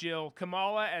 says Jill.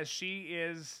 Kamala, as she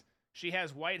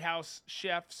has White House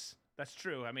chefs. That's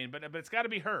true. I mean, but it's got to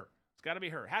be her. It's got to be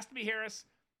her. Has to be Harris.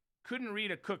 Couldn't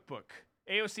read a cookbook.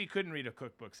 AOC couldn't read a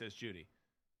cookbook, says Judy.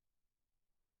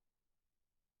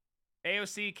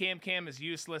 AOC, Cam is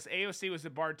useless. AOC was a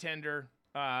bartender.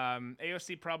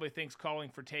 AOC probably thinks calling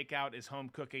for takeout is home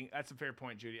cooking. That's a fair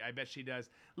point, Judy. I bet she does.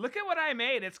 Look at what I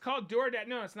made. It's called DoorDash.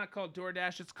 No, it's not called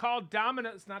DoorDash. It's called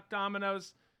Domino's. It's not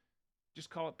Domino's. Just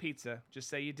call it pizza. Just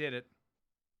say you did it.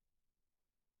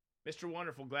 Mr.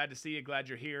 Wonderful, glad to see you. Glad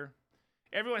you're here.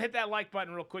 Everyone hit that like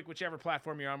button real quick, whichever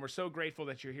platform you're on. We're so grateful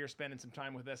that you're here spending some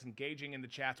time with us, engaging in the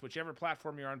chats. Whichever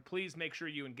platform you're on, please make sure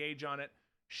you engage on it.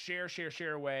 Share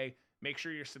away. Make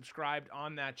sure you're subscribed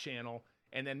on that channel.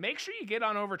 And then make sure you get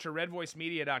on over to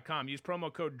redvoicemedia.com. Use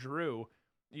promo code DREW.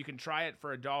 You can try it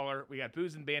for $1. We got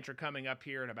Booze and Banter coming up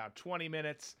here in about 20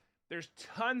 minutes. There's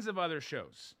tons of other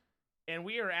shows. And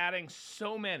we are adding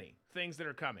so many things that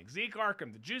are coming. Zeke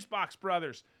Arkham, the Juicebox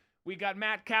Brothers. We got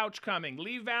Matt Couch coming.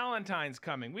 Lee Valentine's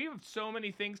coming. We have so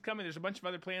many things coming. There's a bunch of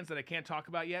other plans that I can't talk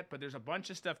about yet, but there's a bunch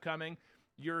of stuff coming.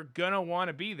 You're going to want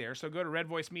to be there. So go to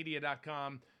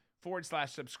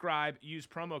redvoicemedia.com/subscribe. Use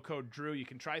promo code DREW. You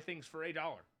can try things for $1.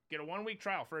 Get a 1-week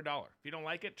trial for $1. If you don't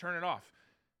like it, turn it off.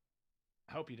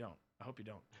 I hope you don't.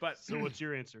 But So what's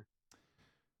your answer?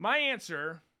 My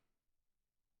answer,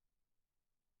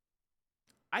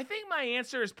 I think my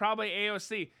answer is probably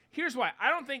AOC. Here's why. I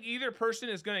don't think either person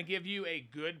is going to give you a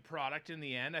good product in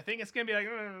the end. I think it's going to be like,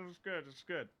 it's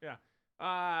good. Yeah.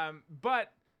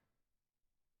 But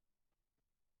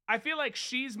I feel like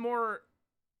she's more,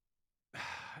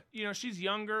 she's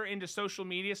younger into social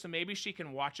media, so maybe she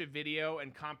can watch a video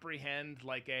and comprehend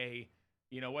like a,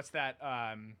 what's that?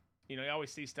 You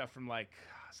always see stuff from like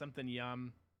something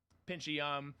yum, Pinchy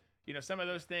Yum, some of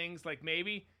those things. Like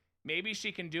maybe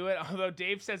she can do it. Although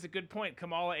Dave says a good point.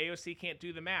 Kamala AOC can't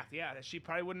do the math. Yeah, she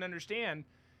probably wouldn't understand.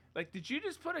 Like, did you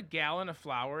just put a gallon of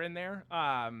flour in there?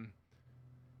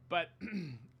 But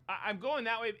I'm going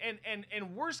that way.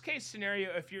 And worst case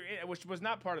scenario, if you're in, which was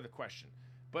not part of the question,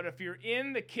 but if you're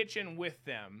in the kitchen with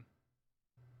them,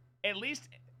 at least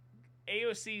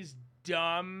AOC's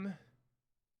dumb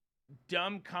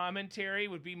commentary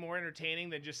would be more entertaining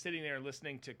than just sitting there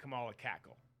listening to Kamala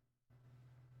cackle.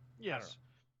 Yes.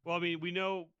 Well, I mean, we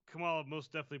know Kamala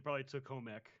most definitely probably took home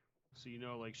ec, so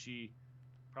like she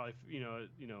probably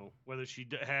whether she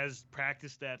has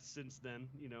practiced that since then,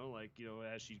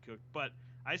 as she cooked. But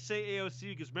I say AOC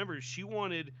because remember she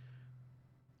wanted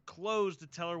clothes to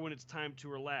tell her when it's time to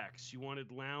relax. She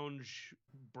wanted lounge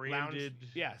branded,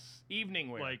 evening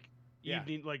wear,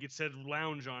 evening, like it said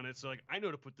lounge on it. So like I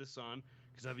know to put this on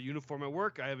because I have a uniform at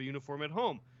work, I have a uniform at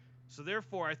home. So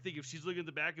therefore, I think if she's looking at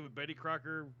the back of a Betty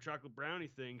Crocker chocolate brownie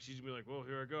thing, she's gonna be like, "Well,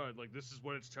 here I go. Like this is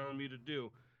what it's telling me to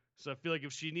do." So I feel like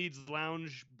if she needs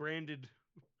lounge branded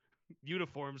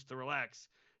uniforms to relax,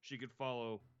 she could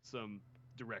follow some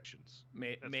directions.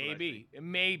 Maybe.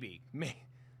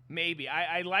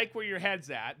 I like where your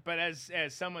head's at, but as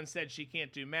someone said, she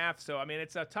can't do math. So I mean,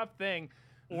 it's a tough thing.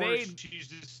 Or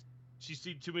she's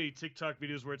seen too many TikTok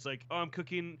videos where it's like, "Oh, I'm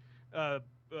cooking,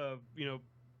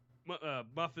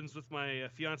 muffins with my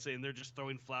fiance, and they're just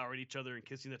throwing flour at each other and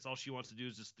kissing. That's all she wants to do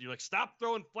is just, you're like, stop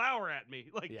throwing flour at me.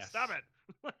 Like, yes. Stop it.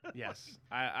 Yes.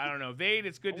 I don't know. Vade,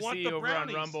 it's good to see you over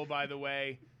on Rumble, by the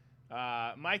way.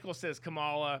 Michael says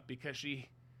Kamala because she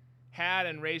had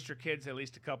and raised her kids at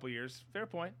least a couple years. Fair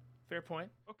point.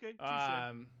 Okay.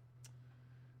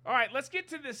 All right, let's get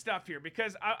to this stuff here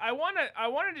because I want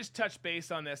to just touch base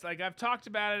on this. Like I've talked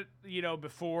about it,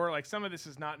 before. Like some of this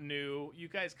is not new. You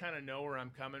guys kind of know where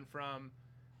I'm coming from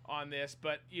on this,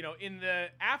 but in the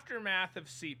aftermath of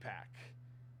CPAC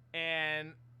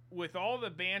and with all the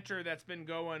banter that's been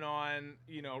going on,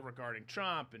 regarding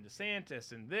Trump and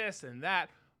DeSantis and this and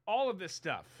that, all of this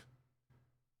stuff.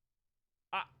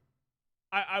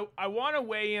 I want to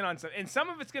weigh in on some, and some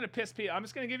of it's going to piss people. I'm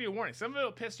just going to give you a warning. Some of it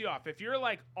will piss you off. If you're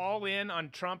like all in on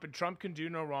Trump and Trump can do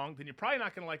no wrong, then you're probably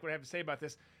not going to like what I have to say about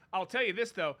this. I'll tell you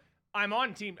this though, I'm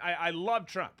on team. I love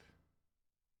Trump.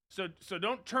 So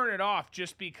don't turn it off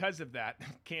just because of that.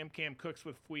 Cam cooks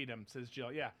with freedom, says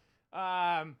Jill. Yeah.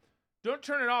 Don't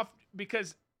turn it off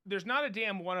because there's not a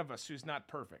damn one of us who's not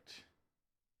perfect.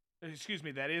 Excuse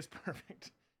me, that is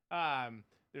perfect.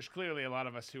 There's clearly a lot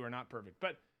of us who are not perfect,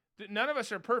 but none of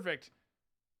us are perfect.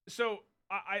 So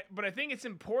but I think it's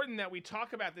important that we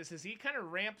talk about this as he kind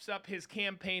of ramps up his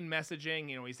campaign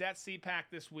messaging. He's at CPAC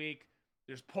this week.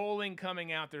 There's polling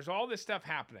coming out. There's all this stuff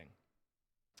happening.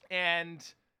 And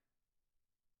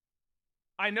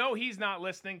I know he's not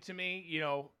listening to me.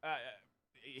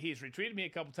 He's retweeted me a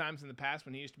couple times in the past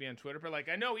when he used to be on Twitter, but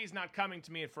I know he's not coming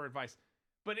to me for advice.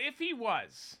 But if he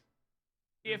was,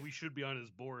 we should be on his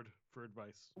board for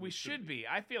advice. We should be.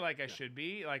 I feel like I should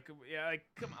be.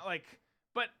 Come on,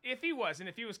 but if he was, and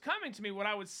if he was coming to me, what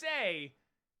I would say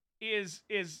is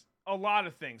a lot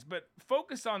of things, but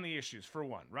focus on the issues for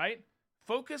one, right?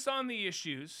 Focus on the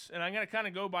issues, and I'm going to kind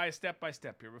of go by step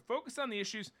here, but focus on the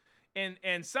issues,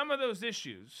 and some of those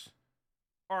issues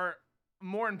are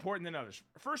more important than others.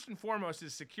 First and foremost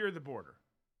is secure the border.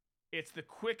 It's the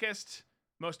quickest,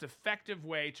 most effective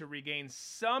way to regain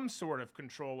some sort of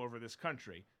control over this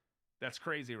country that's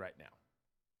crazy right now.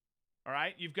 All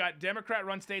right? You've got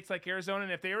Democrat-run states like Arizona,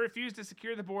 and if they refuse to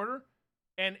secure the border,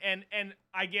 and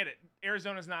I get it,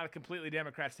 Arizona's not a completely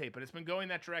Democrat state, but it's been going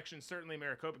that direction. Certainly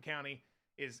Maricopa County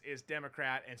is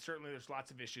Democrat, and certainly there's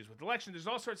lots of issues with elections. There's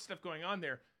all sorts of stuff going on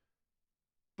there.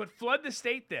 But flood the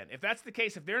state then. If that's the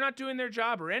case, if they're not doing their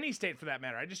job, or any state for that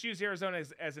matter, I just use Arizona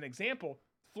as an example,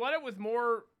 flood it with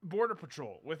more Border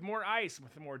Patrol, with more ICE,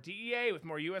 with more DEA, with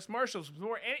more U.S. Marshals, with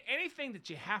more anything that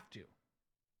you have to.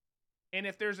 And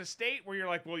if there's a state where you're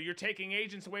like, well, you're taking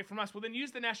agents away from us, well, then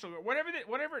use the National Guard.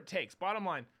 Whatever it takes, bottom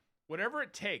line, whatever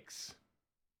it takes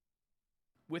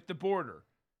with the border,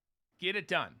 get it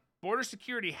done. Border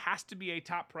security has to be a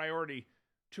top priority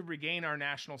to regain our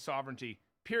national sovereignty.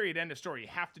 Period. End of story. You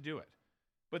have to do it.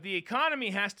 But the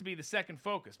economy has to be the second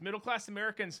focus. Middle-class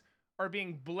Americans are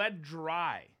being bled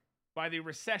dry by the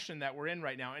recession that we're in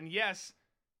right now. And yes,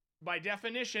 by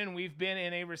definition, we've been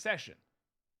in a recession.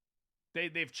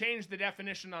 They've changed the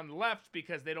definition on the left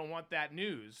because they don't want that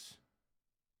news.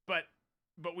 But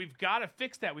we've got to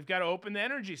fix that. We've got to open the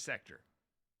energy sector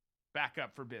back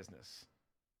up for business.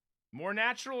 More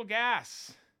natural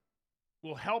gas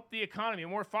will help the economy.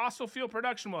 More fossil fuel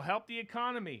production will help the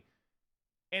economy.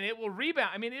 And it will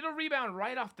rebound. I mean, it'll rebound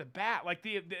right off the bat. Like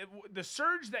the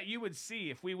surge that you would see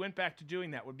if we went back to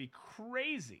doing that would be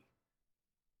crazy.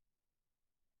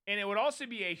 And it would also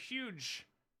be a huge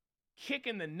kick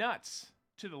in the nuts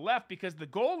to the left, because the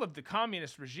goal of the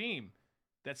communist regime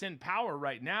that's in power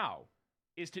right now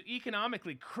is to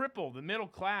economically cripple the middle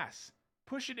class,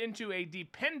 push it into a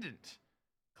dependent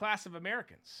class of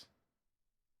Americans.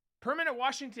 Permanent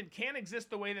Washington can't exist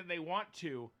the way that they want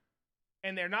to,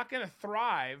 and they're not going to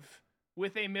thrive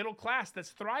with a middle class that's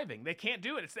thriving. They can't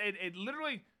do it. It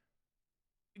literally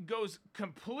goes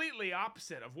completely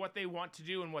opposite of what they want to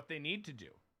do and what they need to do.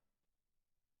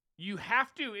 You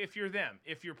have to, if you're them,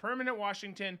 if you're Permanent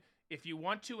Washington, if you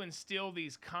want to instill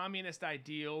these communist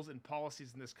ideals and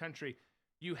policies in this country,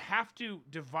 you have to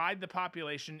divide the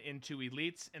population into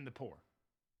elites and the poor.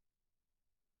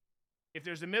 If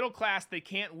there's a middle class, they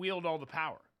can't wield all the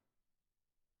power.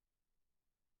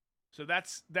 So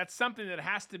that's something that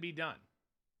has to be done.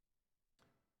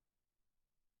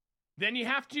 Then you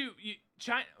have to,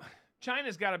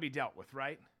 China's got to be dealt with,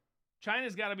 right?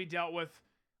 China's got to be dealt with.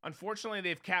 Unfortunately,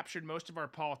 they've captured most of our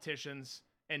politicians,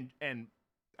 and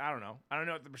I don't know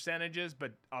what the percentage is,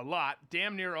 but a lot,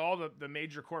 damn near all the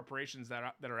major corporations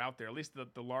that are out there, at least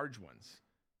the large ones.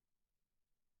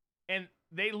 And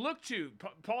they look to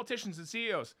politicians and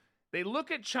CEOs, they look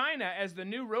at China as the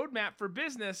new roadmap for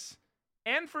business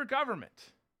and for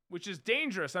government, which is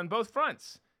dangerous on both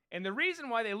fronts. And the reason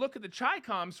why they look at the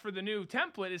Chi-Coms for the new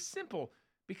template is simple,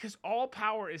 because all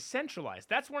power is centralized.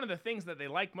 That's one of the things that they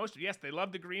like most. Yes, they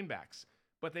love the greenbacks,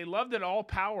 but they love that all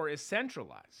power is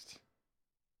centralized.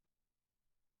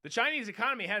 The Chinese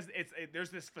economy there's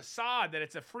this facade that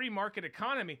it's a free market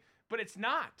economy, but it's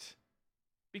not.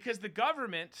 Because the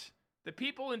government, the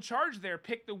people in charge there,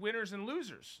 pick the winners and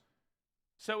losers.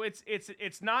 So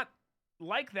it's not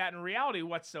like that in reality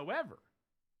whatsoever.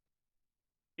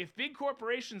 If big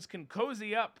corporations can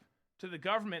cozy up to the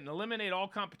government and eliminate all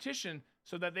competition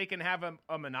so that they can have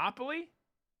a monopoly,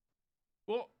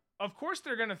 well, of course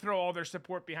they're going to throw all their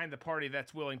support behind the party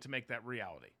that's willing to make that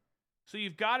reality. So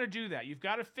you've got to do that. You've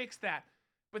got to fix that.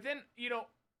 But then,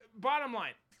 bottom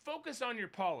line, focus on your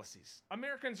policies.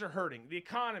 Americans are hurting. The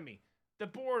economy, the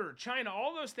border, China,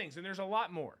 all those things. And there's a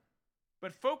lot more.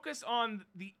 But focus on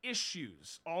the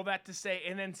issues, all that to say,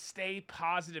 and then stay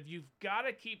positive. You've got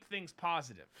to keep things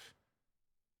positive.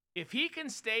 If he can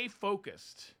stay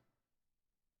focused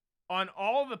on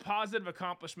all the positive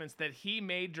accomplishments that he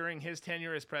made during his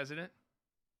tenure as president,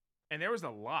 and there was a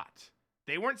lot.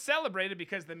 They weren't celebrated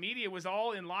because the media was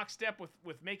all in lockstep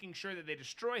with making sure that they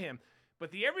destroy him. But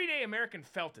the everyday American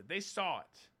felt it. They saw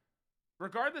it.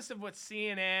 Regardless of what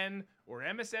CNN or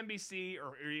MSNBC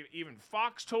or even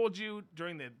Fox told you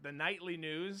during the nightly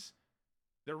news,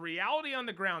 the reality on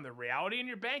the ground, the reality in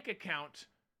your bank account,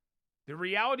 the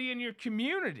reality in your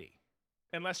community,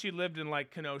 unless you lived in like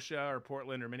Kenosha or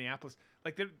Portland or Minneapolis,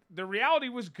 like the reality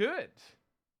was good.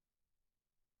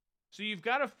 So you've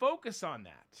got to focus on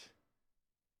that.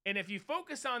 And if you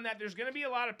focus on that, there's going to be a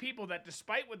lot of people that,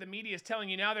 despite what the media is telling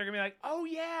you now, they're going to be like, oh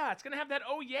yeah, it's going to have that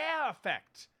oh yeah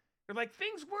effect. They're like,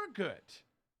 things were good.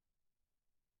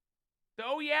 The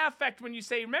oh yeah effect when you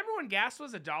say, remember when gas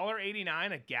was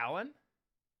 $1.89 a gallon?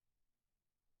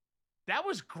 That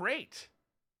was great.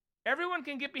 Everyone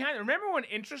can get behind it. Remember when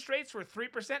interest rates were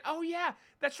 3%? Oh yeah,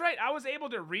 that's right. I was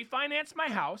able to refinance my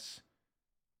house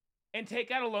and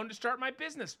take out a loan to start my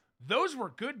business. Those were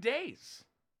good days.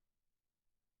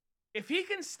 If he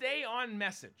can stay on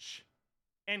message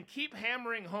and keep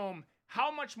hammering home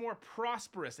how much more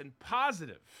prosperous and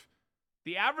positive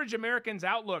the average American's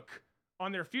outlook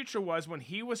on their future was when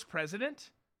he was president,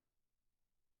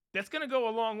 that's going to go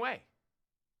a long way.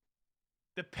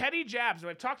 The petty jabs, and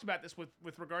I've talked about this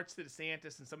with regards to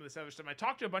DeSantis and some of this other stuff. I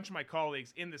talked to a bunch of my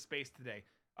colleagues in the space today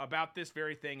about this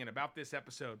very thing and about this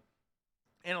episode,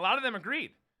 and a lot of them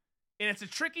agreed. And it's a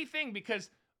tricky thing because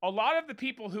a lot of the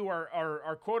people who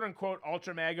are quote unquote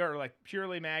ultra MAGA or like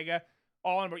purely MAGA,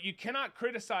 all on board, you cannot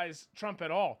criticize Trump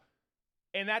at all.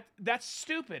 And that's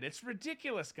stupid. It's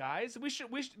ridiculous, guys. We should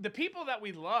the people that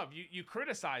we love, you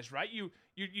criticize, right? You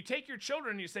take your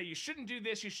children and you say you shouldn't do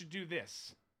this, you should do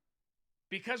this.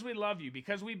 Because we love you,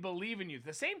 because we believe in you.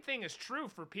 The same thing is true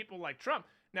for people like Trump.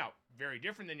 Now, very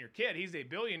different than your kid. He's a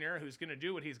billionaire who's going to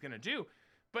do what he's going to do.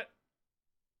 But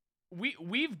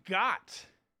we've got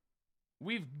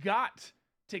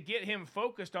to get him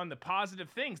focused on the positive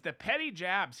things, the petty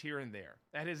jabs here and there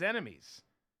at his enemies,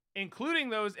 including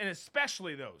those and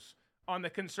especially those on the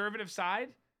conservative side.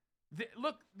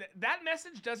 Look, that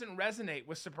message doesn't resonate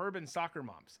with suburban soccer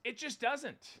moms. It just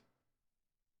doesn't.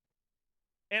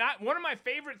 And one of my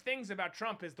favorite things about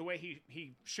Trump is the way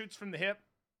he shoots from the hip,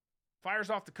 fires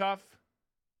off the cuff.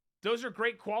 Those are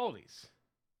great qualities.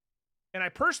 And I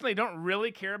personally don't really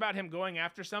care about him going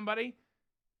after somebody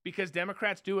because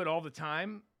Democrats do it all the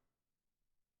time.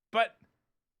 But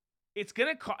it's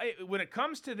going to, when it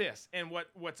comes to this and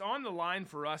what's on the line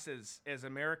for us as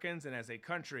Americans and as a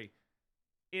country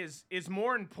is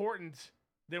more important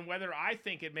than whether I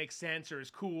think it makes sense or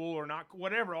is cool or not,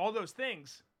 whatever, all those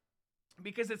things.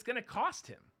 Because it's going to cost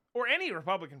him, or any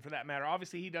Republican for that matter.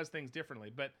 Obviously, he does things differently,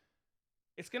 but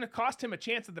it's going to cost him a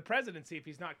chance at the presidency if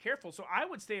he's not careful. So I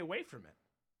would stay away from it.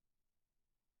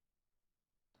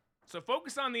 So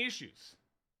focus on the issues.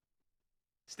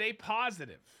 Stay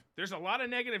positive. There's a lot of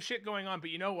negative shit going on,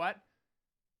 but you know what?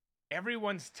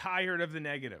 Everyone's tired of the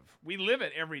negative. We live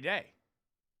it every day.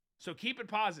 So keep it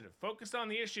positive. Focus on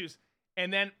the issues,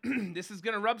 and then this is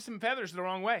going to rub some feathers the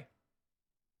wrong way.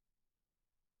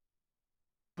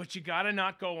 But you got to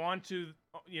not go on to,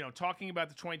 talking about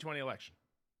the 2020 election.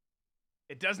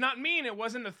 It does not mean it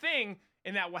wasn't a thing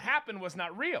and that what happened was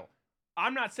not real.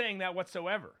 I'm not saying that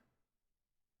whatsoever.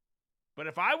 But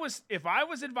if I was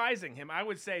advising him, I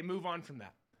would say move on from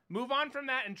that. Move on from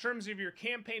that in terms of your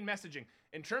campaign messaging,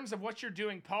 in terms of what you're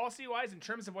doing policy-wise, in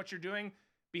terms of what you're doing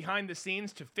behind the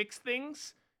scenes to fix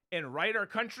things and right our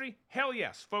country. Hell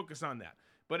yes, focus on that.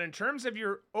 But in terms of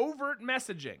your overt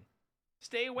messaging,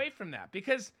 stay away from that,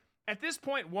 because at this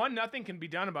point, nothing can be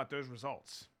done about those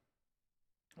results.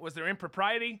 Was there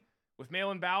impropriety with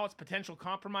mail-in ballots, potential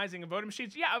compromising of voting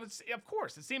machines? Yeah, of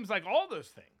course. It seems like all those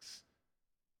things.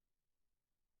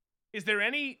 Is there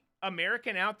any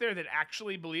American out there that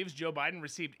actually believes Joe Biden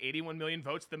received 81 million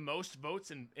votes, the most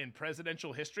votes in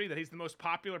presidential history, that he's the most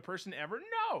popular person ever?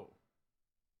 No.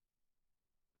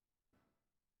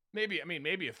 Maybe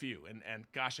a few, and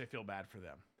gosh, I feel bad for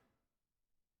them.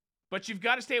 But you've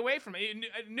got to stay away from it.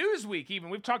 Newsweek even,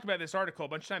 we've talked about this article a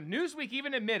bunch of times. Newsweek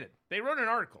even admitted, they wrote an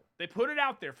article, they put it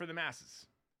out there for the masses,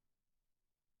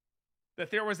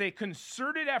 that there was a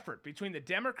concerted effort between the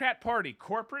Democrat Party,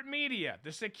 corporate media,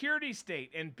 the security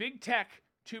state, and big tech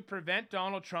to prevent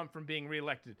Donald Trump from being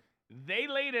reelected. They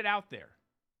laid it out there.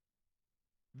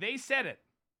 They said it.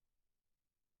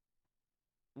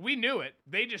 We knew it.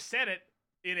 They just said it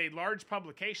in a large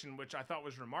publication, which I thought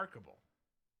was remarkable.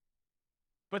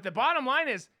 But the bottom line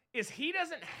is he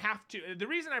doesn't have to. The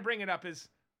reason I bring it up is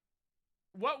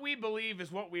what we believe is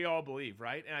what we all believe,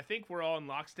 right? And I think we're all in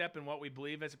lockstep in what we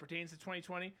believe as it pertains to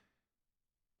 2020.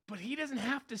 But he doesn't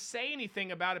have to say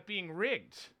anything about it being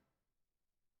rigged.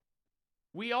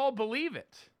 We all believe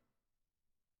it.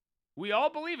 We all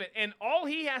believe it. And all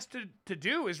he has to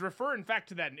do is refer, in fact,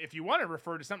 to that. If you want to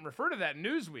refer to something, refer to that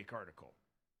Newsweek article.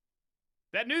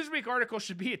 That Newsweek article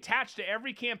should be attached to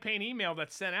every campaign email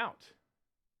that's sent out.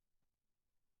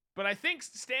 But I think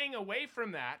staying away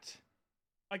from that,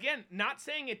 again, not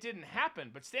saying it didn't happen,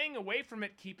 but staying away from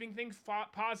it, keeping things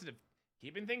positive,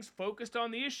 keeping things focused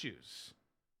on the issues,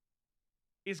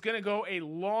 is going to go a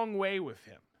long way with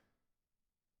him.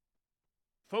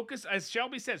 Focus, as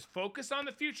Shelby says, focus on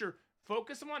the future.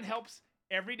 Focus on what helps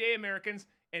everyday Americans.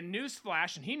 And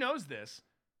newsflash, and he knows this,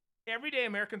 everyday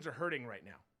Americans are hurting right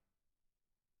now.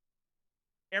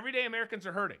 Everyday Americans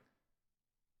are hurting.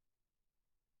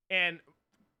 And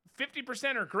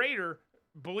 50% or greater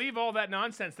believe all that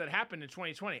nonsense that happened in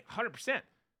 2020. 100%.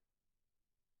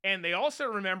 And they also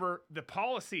remember the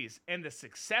policies and the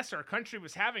success our country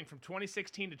was having from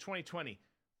 2016 to 2020.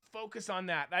 Focus on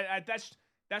that.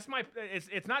 That's my.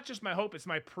 It's not just my hope. It's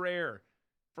my prayer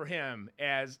for him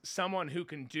as someone who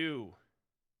can do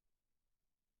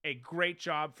a great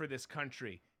job for this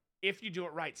country. If you do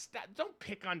it right, don't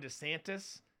pick on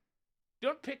DeSantis.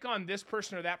 Don't pick on this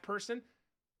person or that person.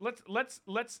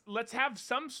 Let's have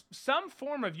some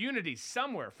form of unity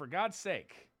somewhere, for God's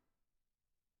sake.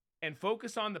 And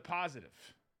focus on the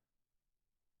positive.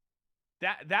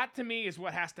 That to me is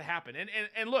what has to happen.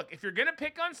 And look, if you're gonna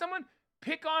pick on someone,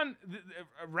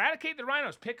 eradicate the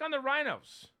rhinos. Pick on the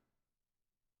rhinos.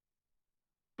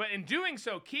 But in doing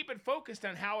so, keep it focused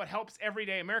on how it helps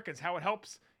everyday Americans, how it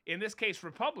helps, in this case,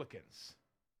 Republicans.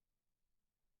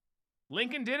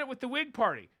 Lincoln did it with the Whig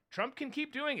Party. Trump can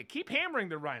keep doing it. Keep hammering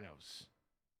the rhinos.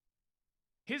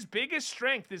 His biggest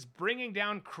strength is bringing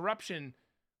down corruption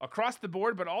across the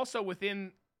board, but also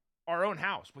within our own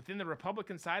house, within the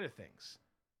Republican side of things.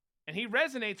 And he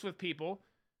resonates with people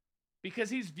because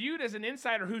he's viewed as an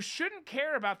insider who shouldn't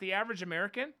care about the average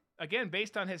American, again,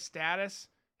 based on his status,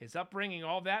 his upbringing,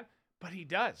 all that, but he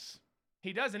does.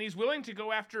 He does, and he's willing to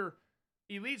go after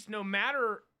elites no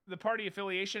matter the party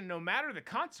affiliation, no matter the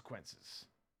consequences.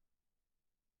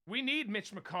 We need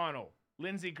Mitch McConnell,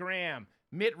 Lindsey Graham,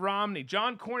 Mitt Romney,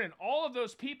 John Cornyn, all of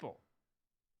those people.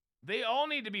 They all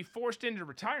need to be forced into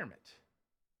retirement.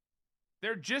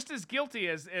 They're just as guilty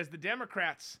as the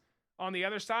Democrats on the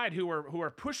other side who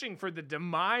are pushing for the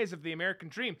demise of the American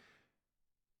dream.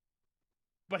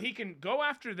 But he can go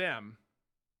after them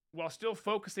while still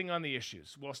focusing on the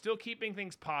issues, while still keeping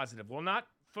things positive, while not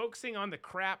focusing on the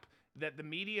crap that the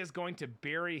media is going to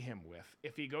bury him with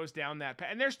if he goes down that path.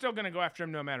 And they're still going to go after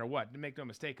him no matter what, to make no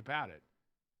mistake about it.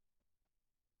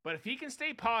 But if he can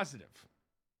stay positive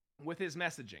with his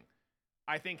messaging,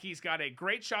 I think he's got a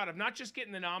great shot of not just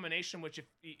getting the nomination, which if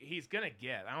he's going to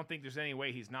get. I don't think there's any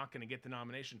way he's not going to get the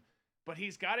nomination. But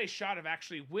he's got a shot of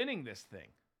actually winning this thing.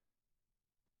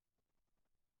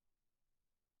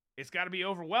 It's got to be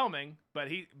overwhelming, but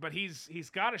he's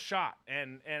got a shot.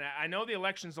 And I know the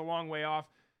election's a long way off,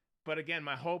 but again,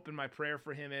 my hope and my prayer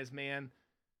for him is, man,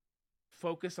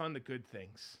 focus on the good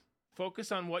things.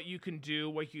 Focus on what you can do,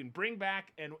 what you can bring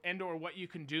back, and or what you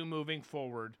can do moving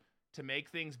forward to make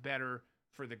things better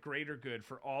for the greater good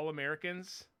for all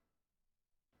Americans.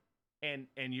 And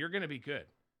you're going to be good.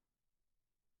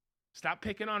 Stop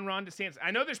picking on Ron DeSantis.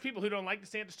 I know there's people who don't like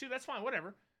DeSantis too. That's fine,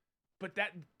 whatever. But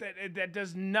that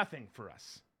does nothing for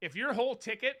us. If your whole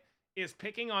ticket is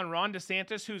picking on Ron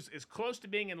DeSantis, who's as close to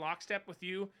being in lockstep with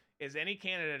you as any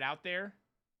candidate out there,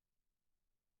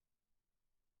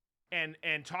 and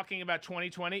talking about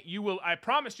 2020, I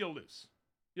promise you'll lose.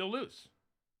 You'll lose.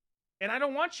 And I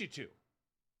don't want you to.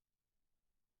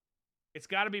 It's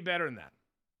got to be better than that.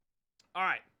 All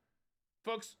right.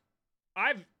 Folks,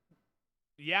 I've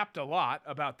yapped a lot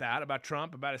about that, about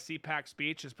Trump, about his CPAC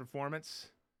speech, his performance,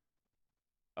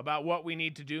 about what we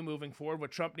need to do moving forward, what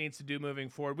Trump needs to do moving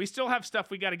forward. We still have stuff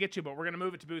we got to get to, but we're going to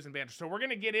move it to Booze and Banter. So we're going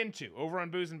to get into, over on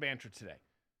Booze and Banter today,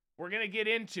 we're going to get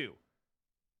into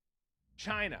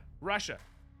China, Russia.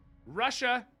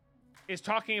 Russia is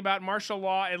talking about martial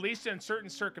law, at least in certain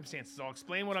circumstances. I'll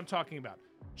explain what I'm talking about.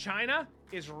 China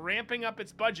is ramping up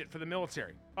its budget for the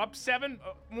military, up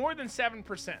more than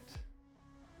 7%.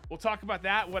 We'll talk about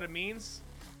that, what it means.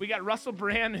 We got Russell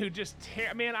Brand, who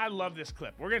man, I love this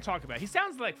clip. We're going to talk about it. He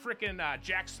sounds like freaking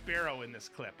Jack Sparrow in this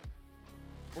clip.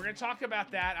 We're going to talk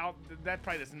about that. That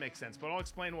probably doesn't make sense, but I'll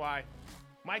explain why.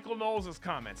 Michael Knowles'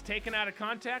 comments, taken out of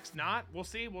context, not. We'll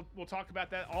see. We'll talk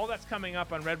about that. All that's coming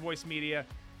up on Red Voice Media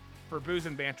for Booze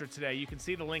and Banter today. You can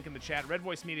see the link in the chat,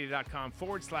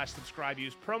 redvoicemedia.com/subscribe.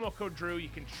 Use promo code Drew. You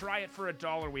can try it for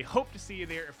 $1. We hope to see you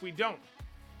there. If we don't,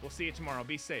 we'll see you tomorrow.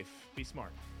 Be safe. Be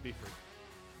smart. Be free.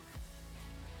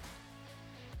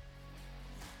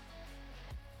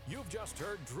 You've just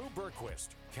heard Drew Berquist.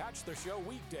 Catch the show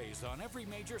weekdays on every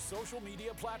major social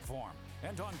media platform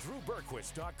and on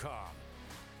drewberquist.com.